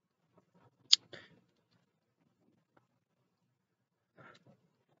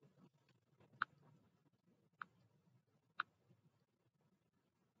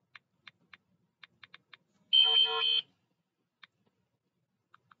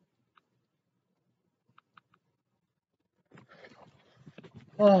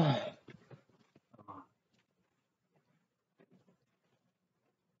 Oh. I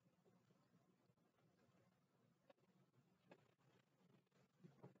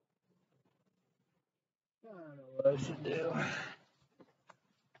don't know what I should do.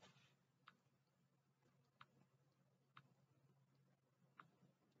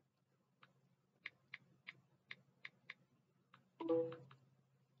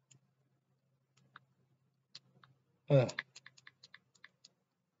 Oh.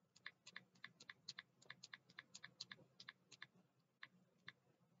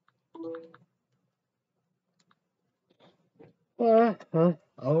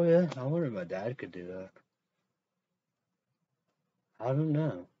 Oh yeah, I wonder if my dad could do that. I don't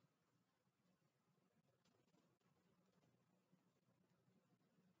know.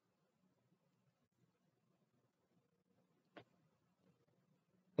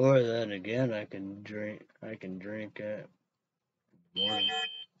 Or then again, I can drink. I can drink at morning.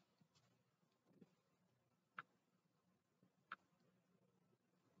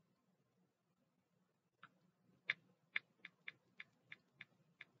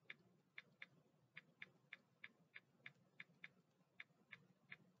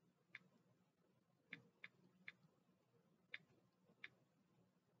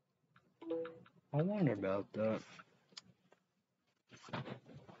 I wonder about that.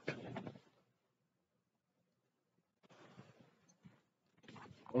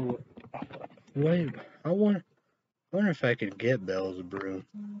 Oh, wait. I wonder if I could get Bell's Brew.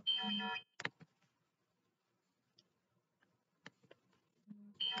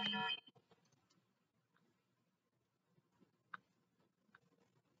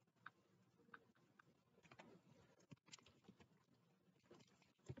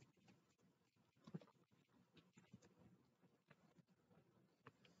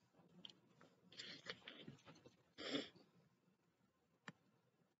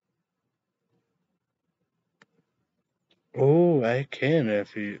 Oh, I can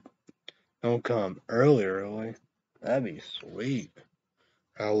if you don't come early. That'd be sweet.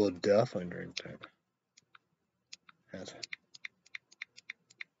 I will definitely drink that. That's,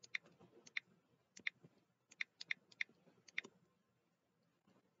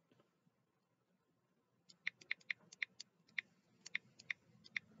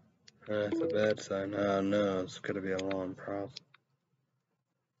 that's a bad sign. I don't know. It's gonna be a long process.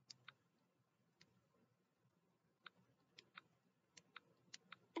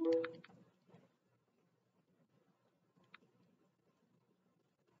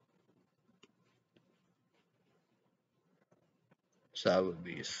 So that would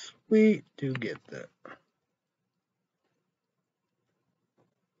be sweet to get that.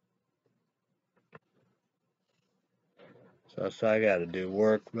 So I gotta do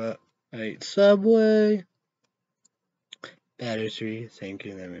work, but I ate Subway. Battery, thank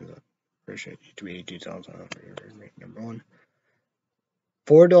you. That means I appreciate you to be 2,000 for your number one.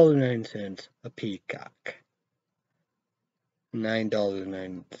 $4.09 a peacock.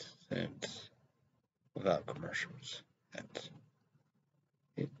 $9.09 without commercials. That's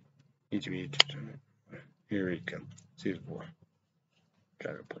it. Here we go. Season 4.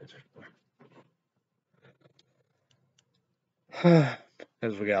 Try to play Season 4.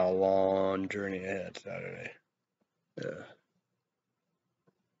 Because we got a long journey ahead Saturday. Yeah.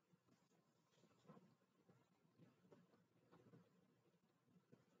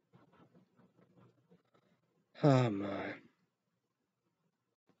 Oh my.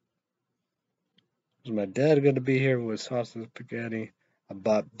 Is my dad going to be here with sausage spaghetti? I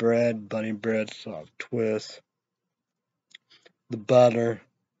bought bread, bunny bread, soft twist, the butter,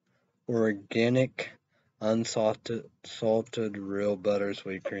 organic Unsalted real butter,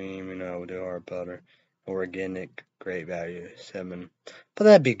 sweet cream, we do our butter. Organic, great value, 7. But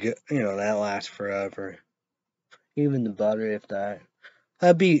that'd be good, that lasts forever. Even the butter, if that.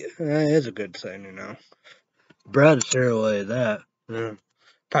 That is a good thing, Bread, cereal, away that. Yeah.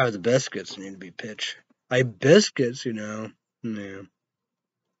 Probably the biscuits need to be pitched. Like biscuits, Yeah.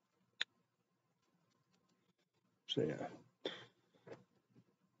 So, yeah.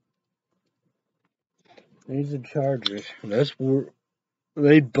 These are chargers.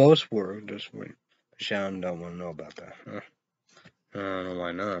 They both work this way. Shannon don't want to know about that. Huh? I don't know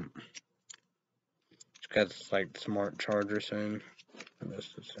why not. It's got this like smart charger thing. This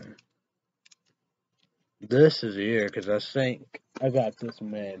is the same. This is here because I think I got this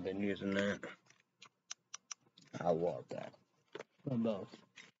made. Been using that. I love that. I both.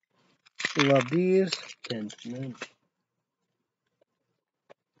 Love these. 10 minutes.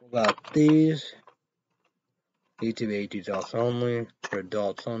 About these. YouTube 18 adults only. For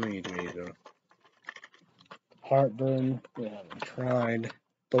adults only. YouTube 18. Heartburn. We haven't tried,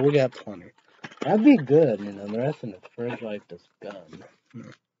 but we got plenty. That'd be good, The rest in the fridge like this gun.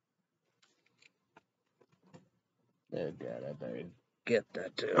 Oh God, I better get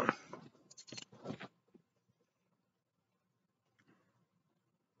that too.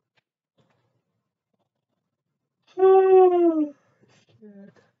 Oh,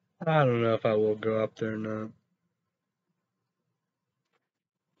 shit. I don't know if I will go up there or not.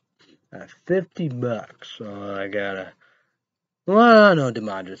 At $50, so I gotta. Well, I know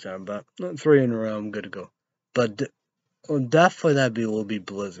DeMondre's on, but 3 in a row, I'm good to go. But definitely will be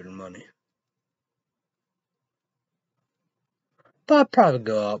Blizzard money. But I'd probably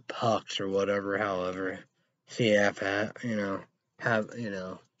go out pucks or whatever, however. CF have,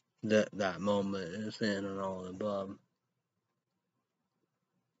 that moment is in and all the above.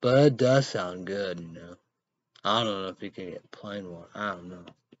 But it does sound good, I don't know if you can get plain water. I don't know.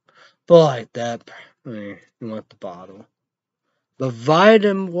 But like that, you want the bottle. But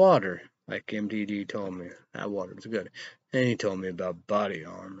vitamin water, like MDD told me, that water was good. And he told me about body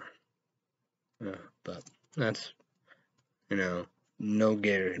armor. Yeah, but that's, no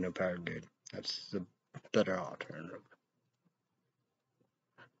Gatorade, no Powerade. That's the better alternative.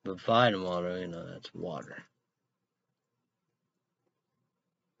 But vitamin water, that's water.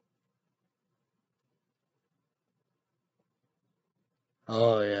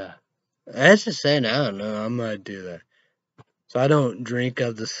 Oh, yeah. That's just saying, I don't know. I might do that. So I don't drink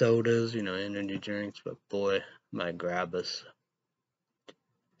of the sodas, energy drinks, but boy, might grab us.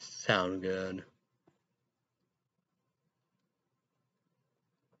 Sound good.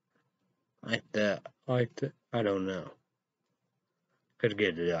 Like that. I don't know. Could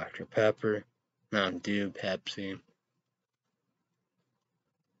get a Dr. Pepper, Mountain Dew, Pepsi.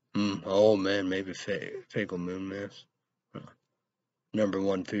 Oh man, maybe Fagel Moon Mist.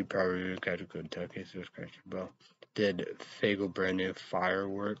 #1 food probably got a Kentucky subscription. Well, did Fagel brand new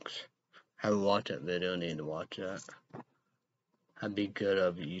fireworks? Haven't watched that video. Need to watch that. That'd be good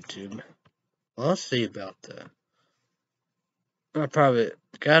of YouTube. Well, I'll see about that. I probably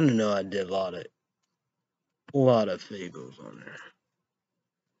gotta know I did a lot of Fagels on there.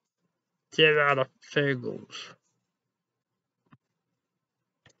 Did a lot of Fagels.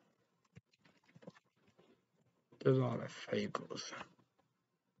 There's a lot of Fagels.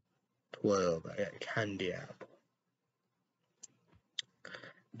 12. I got candy apple.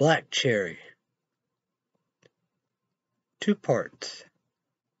 Black cherry. 2 parts.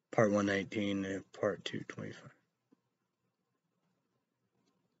 Part 119 and part 225.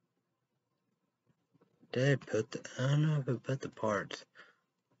 Did I put I don't know if I put the parts.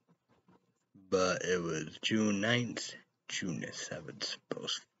 But it was June 9th, June 7th,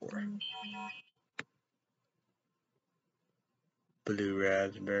 post 4. Blue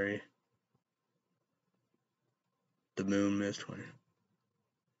raspberry. The moon mist 20.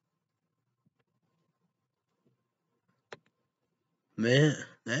 Man,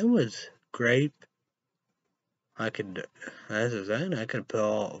 that was grape. I could, as a saying, I could put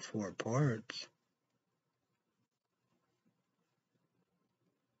all 4 parts.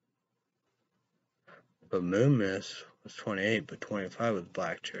 But moon mist was 28, but 25 was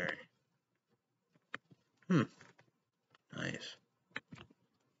black cherry. Nice.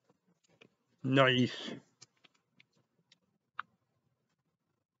 Nice.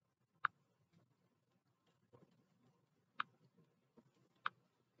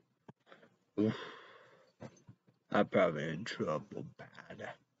 Oof. I'm probably in trouble bad.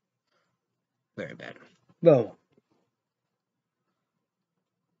 Very bad. Well,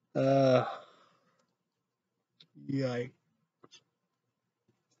 yikes.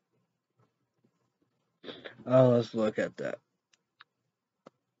 Oh, let's look at that.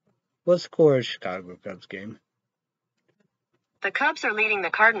 What score is Chicago Cubs game? The Cubs are leading the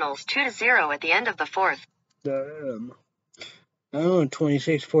Cardinals 2-0 at the end of the fourth. I don't know,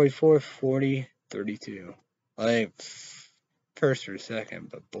 26, 44, 40, 32. I think first or second,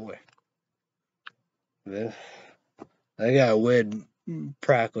 but boy. They got to win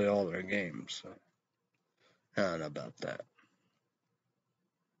practically all their games, so I don't know about that.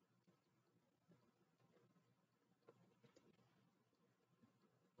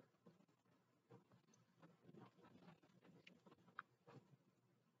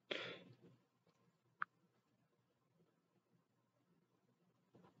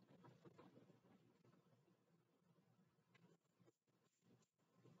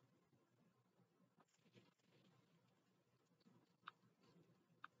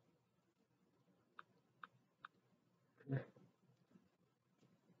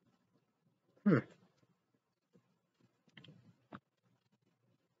 Hmm.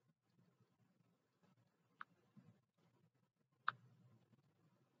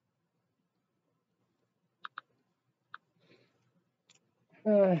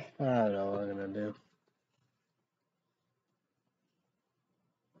 I don't know what I'm going to do.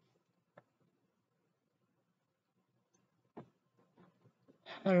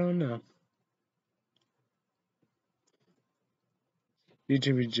 I don't know.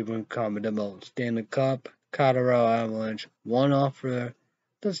 YouTube comment about Stanley Cup, Colorado Avalanche, one off for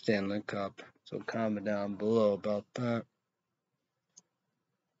the Stanley Cup. So comment down below about that.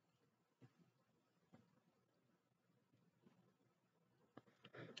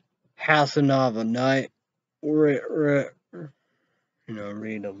 Hasanova night. Read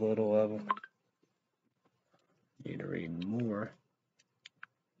a little of it. Need to read more.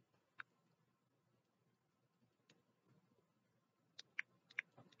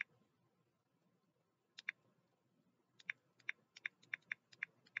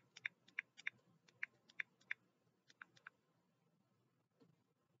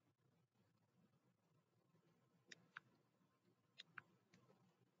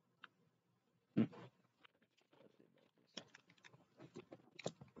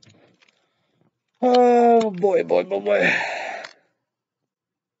 Oh boy.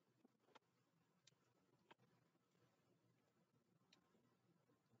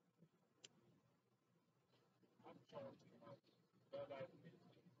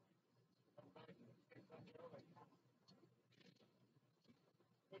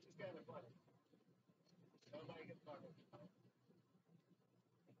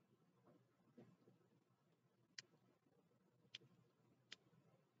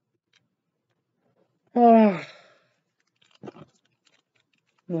 Oh,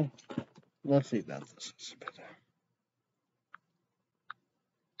 let's see about this.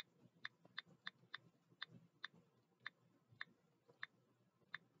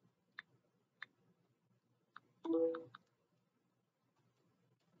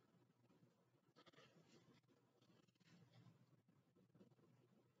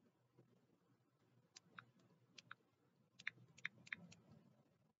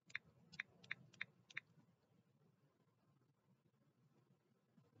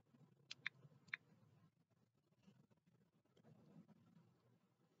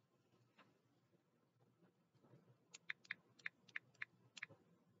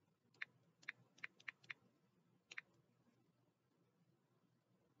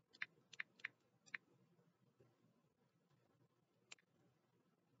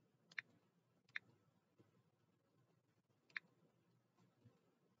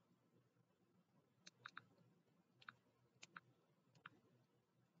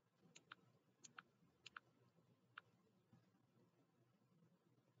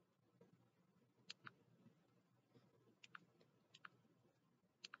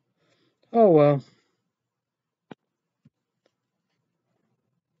 Oh well.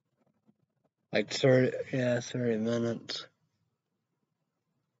 Like 30 minutes.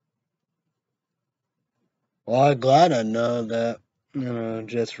 Well, I'm glad I know that.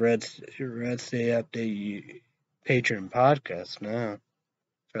 Just Red State Update Patreon podcast now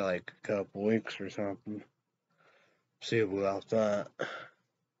for like a couple weeks or something. See about that.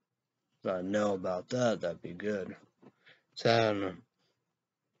 If I know about that, that'd be good. So I don't know.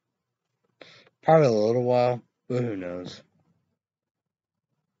 Probably a little while, but who knows?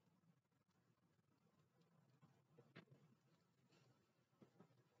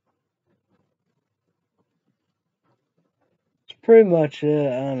 It's pretty much it.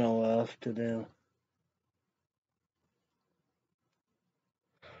 I don't know what else to do.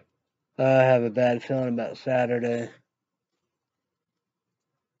 I have a bad feeling about Saturday.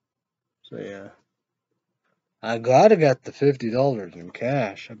 So yeah. I'm glad I got the $50 in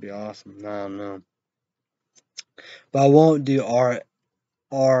cash. That'd be awesome. I don't know. But I won't do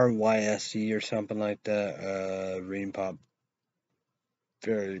RYSE or something like that. Ream Pop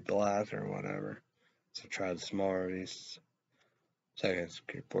Fairy Blast or whatever. So try the smaller release. Second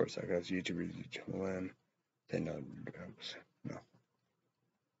skateboard, second YouTubers win. They know. No.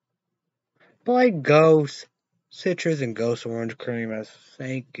 But like Ghost, Citrus and Ghost Orange Cream, I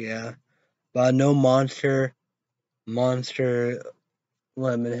think, yeah. But no Monster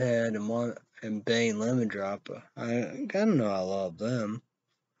Lemonhead and Bane Lemon Drop. I don't know, I love them.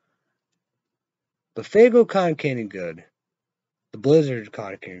 But Faygo Cotton Candy good. The Blizzard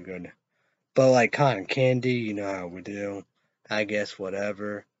Cotton Candy good. But like Cotton Candy, you know how we do. I guess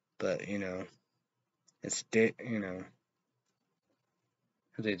whatever. But it's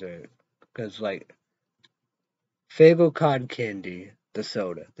because like Faygo Cotton Candy, the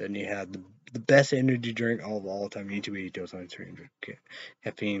soda. Then you have the best energy drink of all time. YouTube Eatos on 300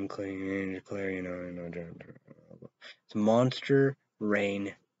 caffeine, clean, energy clear. It's Monster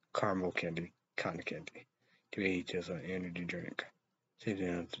Rain Caramel Candy, Cotton Candy. Eatos on energy drink.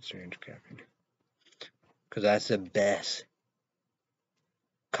 300 caffeine. Because that's the best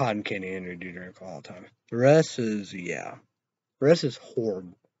cotton candy energy drink of all time. The rest is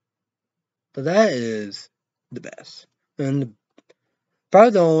horrible. But that is the best. And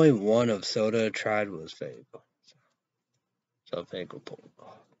probably the only one of soda I tried was Faygo. So Faygo pulled it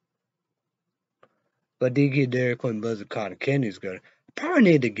off. But DQ Dairy Queen Blizzard Cotton Candy is good. I probably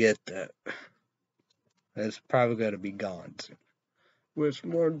need to get that. It's probably got to be gone soon. With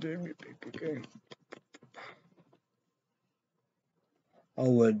more game. I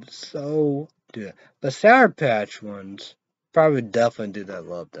would so do that. The Sour Patch ones, probably definitely do that.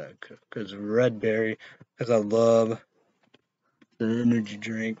 Love that. Because Red Berry, because I love the energy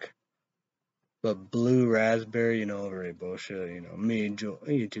drink. But Blue Raspberry, very bullshit. Me and Joel,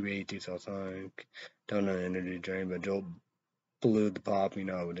 YouTube ATs all the time. Don't know energy drink, but Joel Blue the Pop,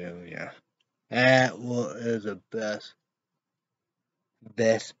 I would do, yeah. That is the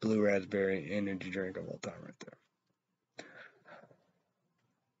best Blue Raspberry energy drink of all time right there.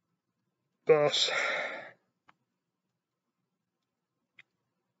 Best.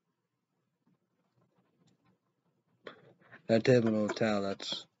 That table no towel,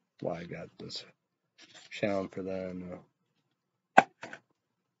 that's why I got this challenge for that.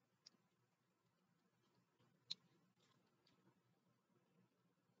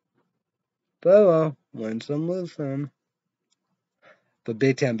 But well, win some, lose some. But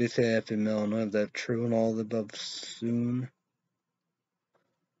Big Town BCF in Illinois, that true and all the above soon.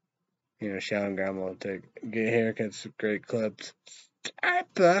 Shawn and Grandma will get haircuts, great clips.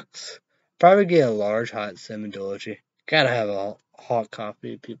 $5. Probably get a large hot cinnamon dolce. Gotta have a hot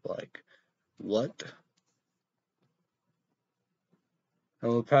coffee. People like, what?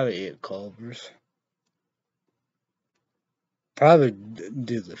 And we'll probably eat Culver's. Probably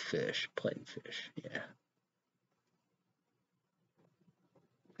do the fish, plain fish, yeah.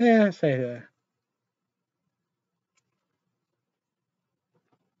 Yeah, I say that.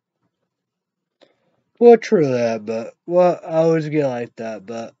 Well, true that, but I always get like that,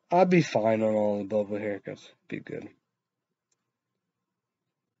 but I'll be fine on all the bubble haircuts. Be good.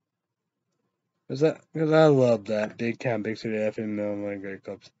 Cause I love that Big Town, Big City FM, Illinois great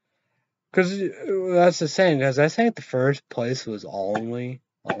clubs. Cause that's the same. Cause I think the first place was only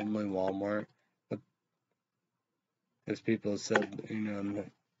Walmart. But as people said, no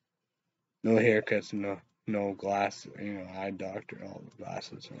haircuts, no glasses, eye doctor, all the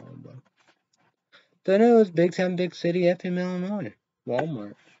glasses and all that. Then it was Big Town, Big City FM, Illinois,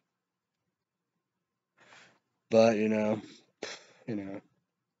 Walmart. But yeah,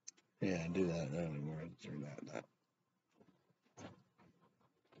 do that. Not anymore. Through that.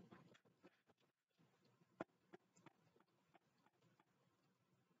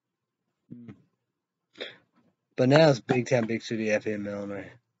 But now it's Big Town, Big City FM,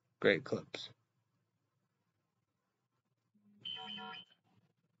 Illinois. Great clips.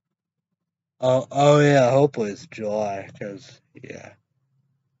 Oh yeah. Hopefully it's July, cause yeah.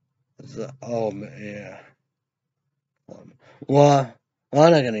 Yeah. Well,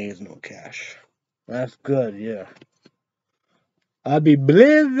 I'm not gonna use no cash. That's good, yeah. I'd be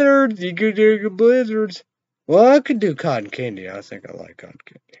blizzards. You could do blizzards. Well, I could do cotton candy. I think I like cotton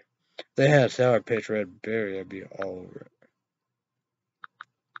candy. If they had Sour Patch Red Berry, I'd be all over it.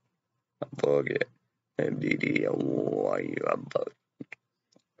 I bug it. MDD, why you a bug?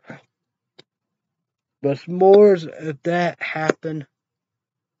 But s'mores, if that happened,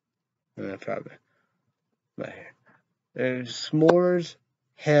 probably. But s'mores,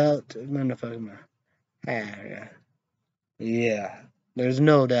 hell, motherfucker. Yeah, there's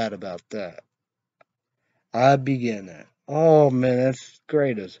no doubt about that. I begin that. Oh man, that's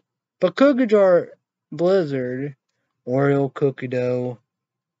greatest. But Cookie Jar, Blizzard, Oreo cookie dough,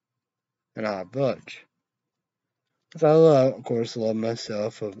 and a bunch. So I love, of course, love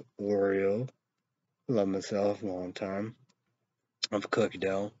myself of Oreo. Love myself a long time of cookie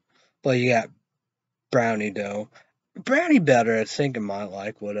dough. But you got brownie dough. Brownie better, I think I might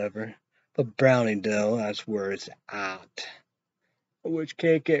like, whatever. But brownie dough, that's where it's at. Which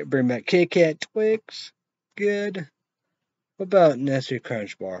Kit Kat, bring back Kit Kat Twix. Good. What about Nestle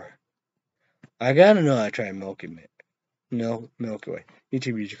Crunch Bar? I gotta know I tried Milky Way. No, Milky Way.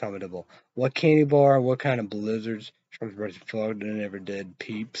 YouTube comment below. What candy bar, what kind of blizzards? From Flogged, I never did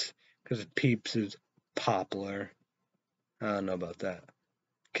Peeps. Because Peeps is popular. I don't know about that.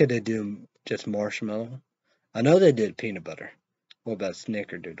 Could they do just marshmallow? I know they did peanut butter. What about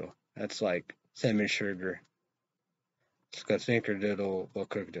Snickerdoodle? That's like cinnamon sugar. It's got Snickerdoodle or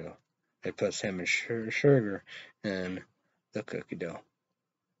cookie dough. They put cinnamon sugar in the cookie dough.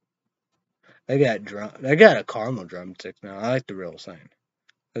 They got a caramel drumstick now. I like the real thing.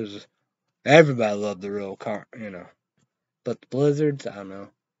 Cause everybody loved the real But the blizzards, I don't know.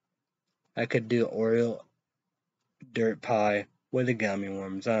 I could do Oreo dirt pie with the gummy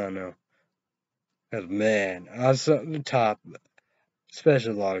worms. I don't know. Cause man, I was at the top.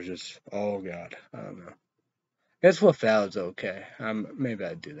 Special largest. Oh god, I don't know. Guess what was okay. Maybe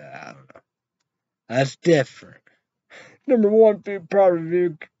I'd do that. I don't know. That's different. Number one food product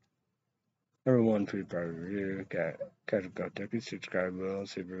review. Number one food product review. Catch go turkey. Subscribe below.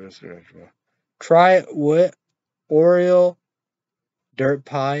 Super vegetable. Try it with Oreo dirt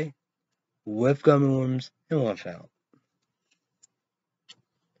pie with gummy worms and one fountain.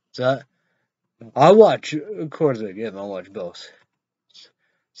 So I watch, of course, again, I watch both,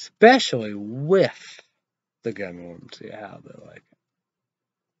 especially with the gummy worms. See how they like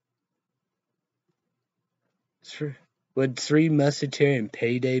it. Would Three Musketeers and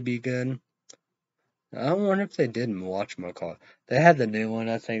Payday be good? I wonder if they did in Whatchamacallit. They had the new one.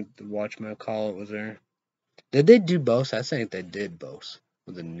 I think the Whatchamacallit was there. Did they do both? I think they did both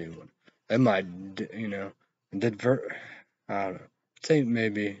with the new one. They might, did I don't know. I think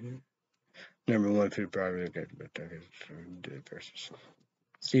maybe number one food probably versus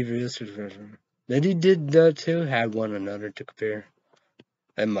Steve Wilson versus. Did he did that too? Had one another to compare.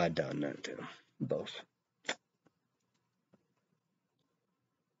 They might have done that too. Both.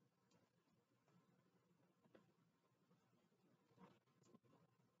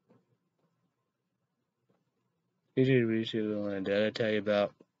 Did I tell you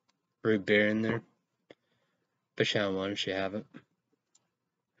about root beer in there? But Sean, why don't you have it?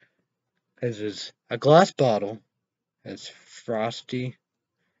 This is a glass bottle. It's frosty.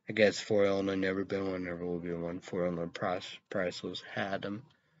 I guess for Illinois, never been one, never will be one. For Illinois, priceless. Had them.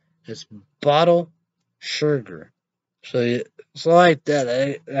 It's bottle sugar. So it's like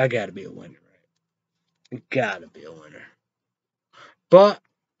that. I gotta be a winner, right? Gotta be a winner. But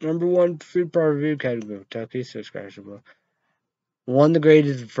number one food product review category, Kentucky, subscribe. One of the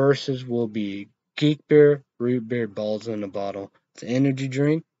greatest verses will be Geek Beer Root Beer Balls in a Bottle. It's an energy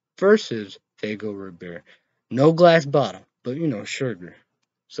drink versus Faygo Root Beer. No glass bottle, but sugar.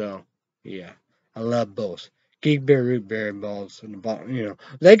 So yeah, I love both. Geek Beer Root Beer Balls in the bottle.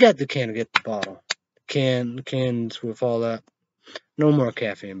 They got the can to get the bottle. Cans with all that. No more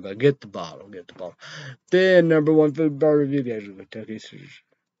caffeine, but get the bottle. Then number one food bar review guys with Kentucky.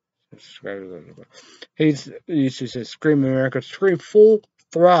 He used to say, "Scream America, scream full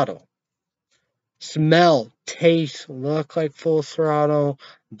throttle. Smell, taste, look like full throttle,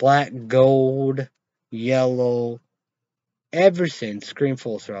 black, gold, yellow, everything. Scream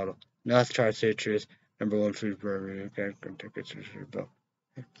full throttle. North Star Citrus, number one food burger. Okay,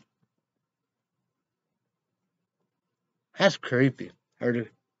 that's creepy. Heard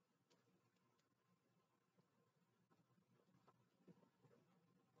it.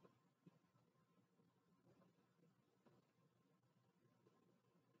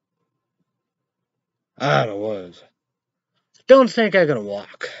 I don't know what it was. Don't think I'm gonna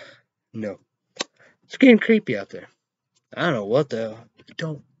walk. No. It's getting creepy out there. I don't know what the hell. I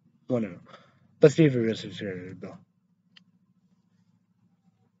don't want to know. But see if it is serious, Bill.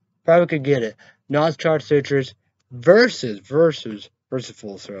 Probably could get it. North Chart Citrus versus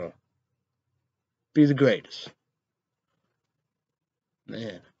Full Throw. Be the greatest.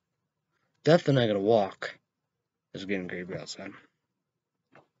 Man. Definitely not gonna walk. It's getting creepy outside.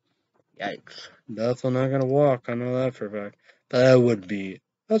 Yikes. Definitely not gonna walk. I know that for a fact. But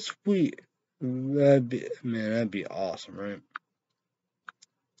that's sweet. That'd be awesome, right?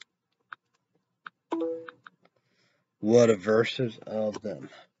 What a versus of them.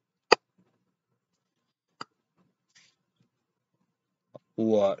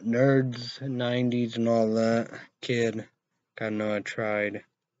 What, nerds, 90s and all that? Kid, I know I tried.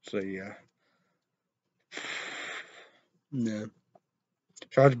 So yeah. No.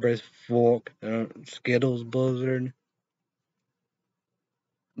 Charge Brace Fork, Skittles Blizzard.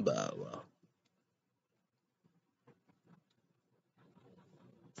 But well.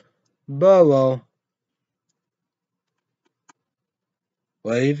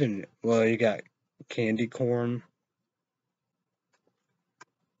 Well, you got candy corn.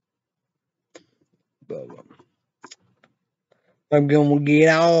 But I'm gonna get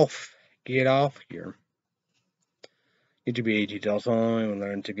off here. Get to be 18 also and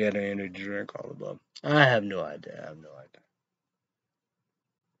learn to get and drink all above. I have no idea.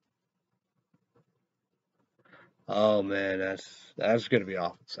 Oh man, that's gonna be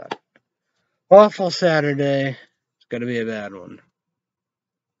awful Saturday. Awful Saturday. It's gonna be a bad one.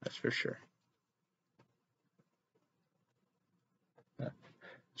 That's for sure.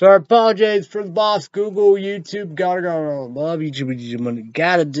 So I apologize for the boss. Google, YouTube, gotta go above. YouTube money.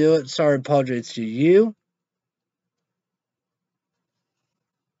 Gotta do it. Sorry, apologize to you.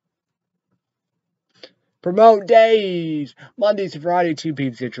 Promote days. Mondays to Friday, 2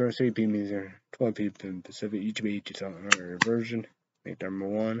 p.m. Central, 3 p.m. Eastern, 12 p.m. Pacific. Each be each another version. Make number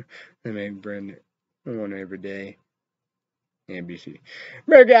one. Then make brand new one every day. NBC.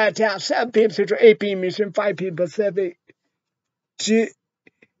 America out of town, 7 p.m. Central, 8 p.m. Eastern, 5 p.m. Pacific.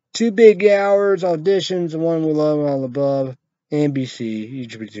 Two big hours, auditions, one we love all above. NBC.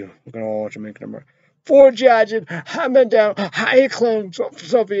 Each be two. We're gonna watch and make number. 4 judges, Hyman Down, High Clone,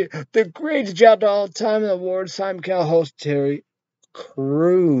 Sophie, the greatest job of all time in the awards, Simon Cowell, host Terry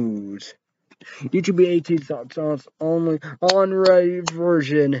Crews. YouTube 18 songs only on right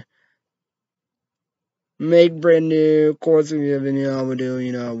version. Make brand new, of course, you know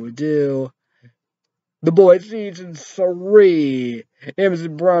how we do. The Boys Season 3.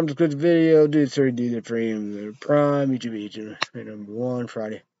 Amazon Prime discuss video, do the frame, Prime, YouTube number 1,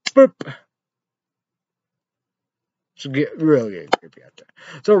 Friday. Boop. So really getting creepy out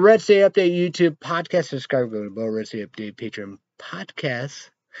there. So Red State Update YouTube podcast, subscribe, go to Red State Update Patreon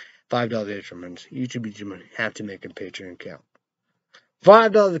podcast. $5 instruments. YouTube money. Have to make a Patreon account.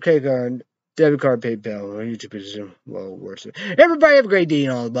 $5 credit card, debit card, PayPal, or YouTube is well worth it. Everybody have a great day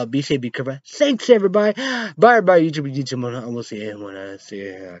and all about. Be safe, be careful. Thanks everybody. Bye everybody. YouTube money. I will see you when I see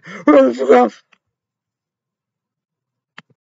you.